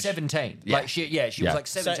was like huge. 17. Yeah. Like she was like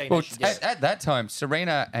 17. Well, at that time,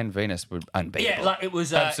 Serena and Venus were unbeatable. Yeah, like it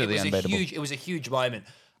was absolutely it was unbeatable. a huge moment.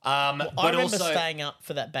 But I remember also, staying up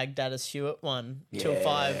for that Baghdad Hewitt one till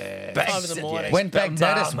 5 in the morning. When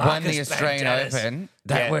Baghdadis won Marcus the Australian Baghdadis. Open,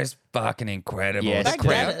 that was fucking incredible. Yeah, The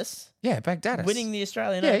crowd- Baghdadis Yeah, Baghdadis. winning the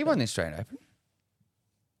Australian Yeah, Open. he won the Australian Open.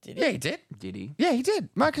 Did he? Yeah, he did. did he? Yeah, he did.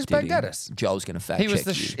 Marcus Did he? Baghdadis. Joel's going to fact He was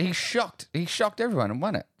check the you. he shocked everyone and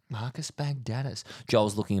won it. Marcus Baghdadis.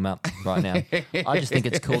 Joel's looking him up right now. I just think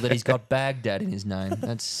it's cool that he's got Baghdad in his name.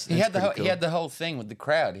 He had the whole thing with the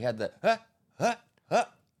crowd. He had the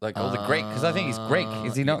like all the Greek because I think he's Greek.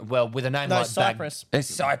 Is he not? Well, with a name No, like Cyprus. It's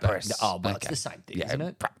Cyprus. Oh, well, it's Okay. the same thing, Yeah, isn't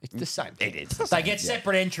it? It's the same thing. It is. They get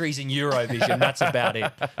separate entries in Eurovision. That's about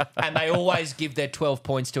it. And they always give their 12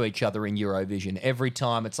 points to each other in Eurovision. Every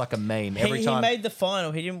time. It's like a meme. Every He time. made the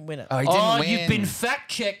final. He didn't win it. Oh, he didn't win. You've been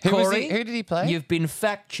fact-checked, Who was Corey. he? Who did he play? You've been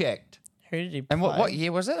fact-checked. Who did he play? And what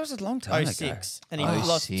year was that? That was a long time ago. 06. And he 06.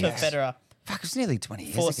 lost to Federer. Fuck, it was nearly 20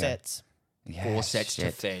 years 4 ago. sets. Yeah, 4 sets to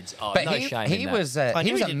shit. Feds. Oh, But no shame he in that. was I he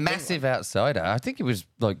knew was he a didn't win massive outsider. I think he was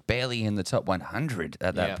like barely in the top 100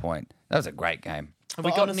 at that Yeah. point. That was a great game. Have we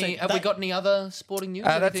But got honestly, have we got any other sporting news?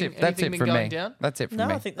 That's Anything- it. That's anything it been from going me. down? That's it from No,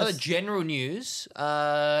 me. I think Other that's... general news.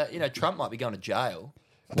 Trump might be going to jail.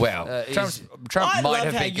 Well, Trump I might love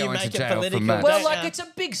have how been you going to make it jail for political. much. Well, Don't like ya? it's a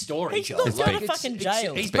big story, He's Joel. not going Like, to fucking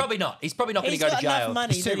jail. He's probably not. He's probably not going to He's go to got jail. enough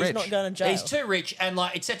money He's too that he's rich. not going to jail. He's too rich, and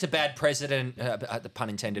like it sets a bad precedent. The pun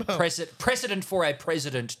intended. Precedent for a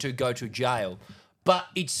president to go to jail. But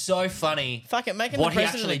it's so funny. Fuck it, make him what the he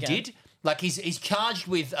president actually again. did. Like he's charged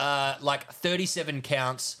with like 37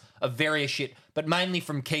 counts of various shit, but mainly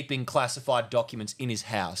from keeping classified documents in his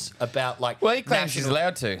house about like. Well, he claims he's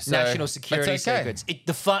allowed to. So national security that's okay. secrets.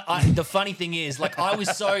 The funny thing is, like, I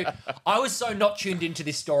was so not tuned into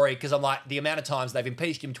this story because I'm like, the amount of times they've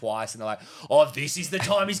impeached him twice, and they're like, oh, this is the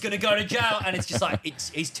time he's going to go to jail, and it's just like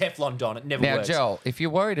he's Teflon Don. It never Now, works. Joel, if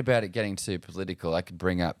you're worried about it getting too political, I could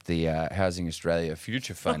bring up the Housing Australia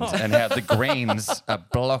Future Fund and how the Greens are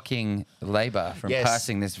blocking Labor from Yes.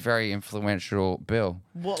 passing this very influential bill.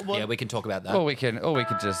 What? Yeah, we can talk about that. Or we could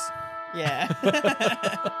just. Yeah.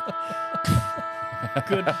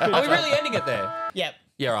 Good. Are we really ending it there? Yep.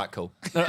 Yeah, all right, cool.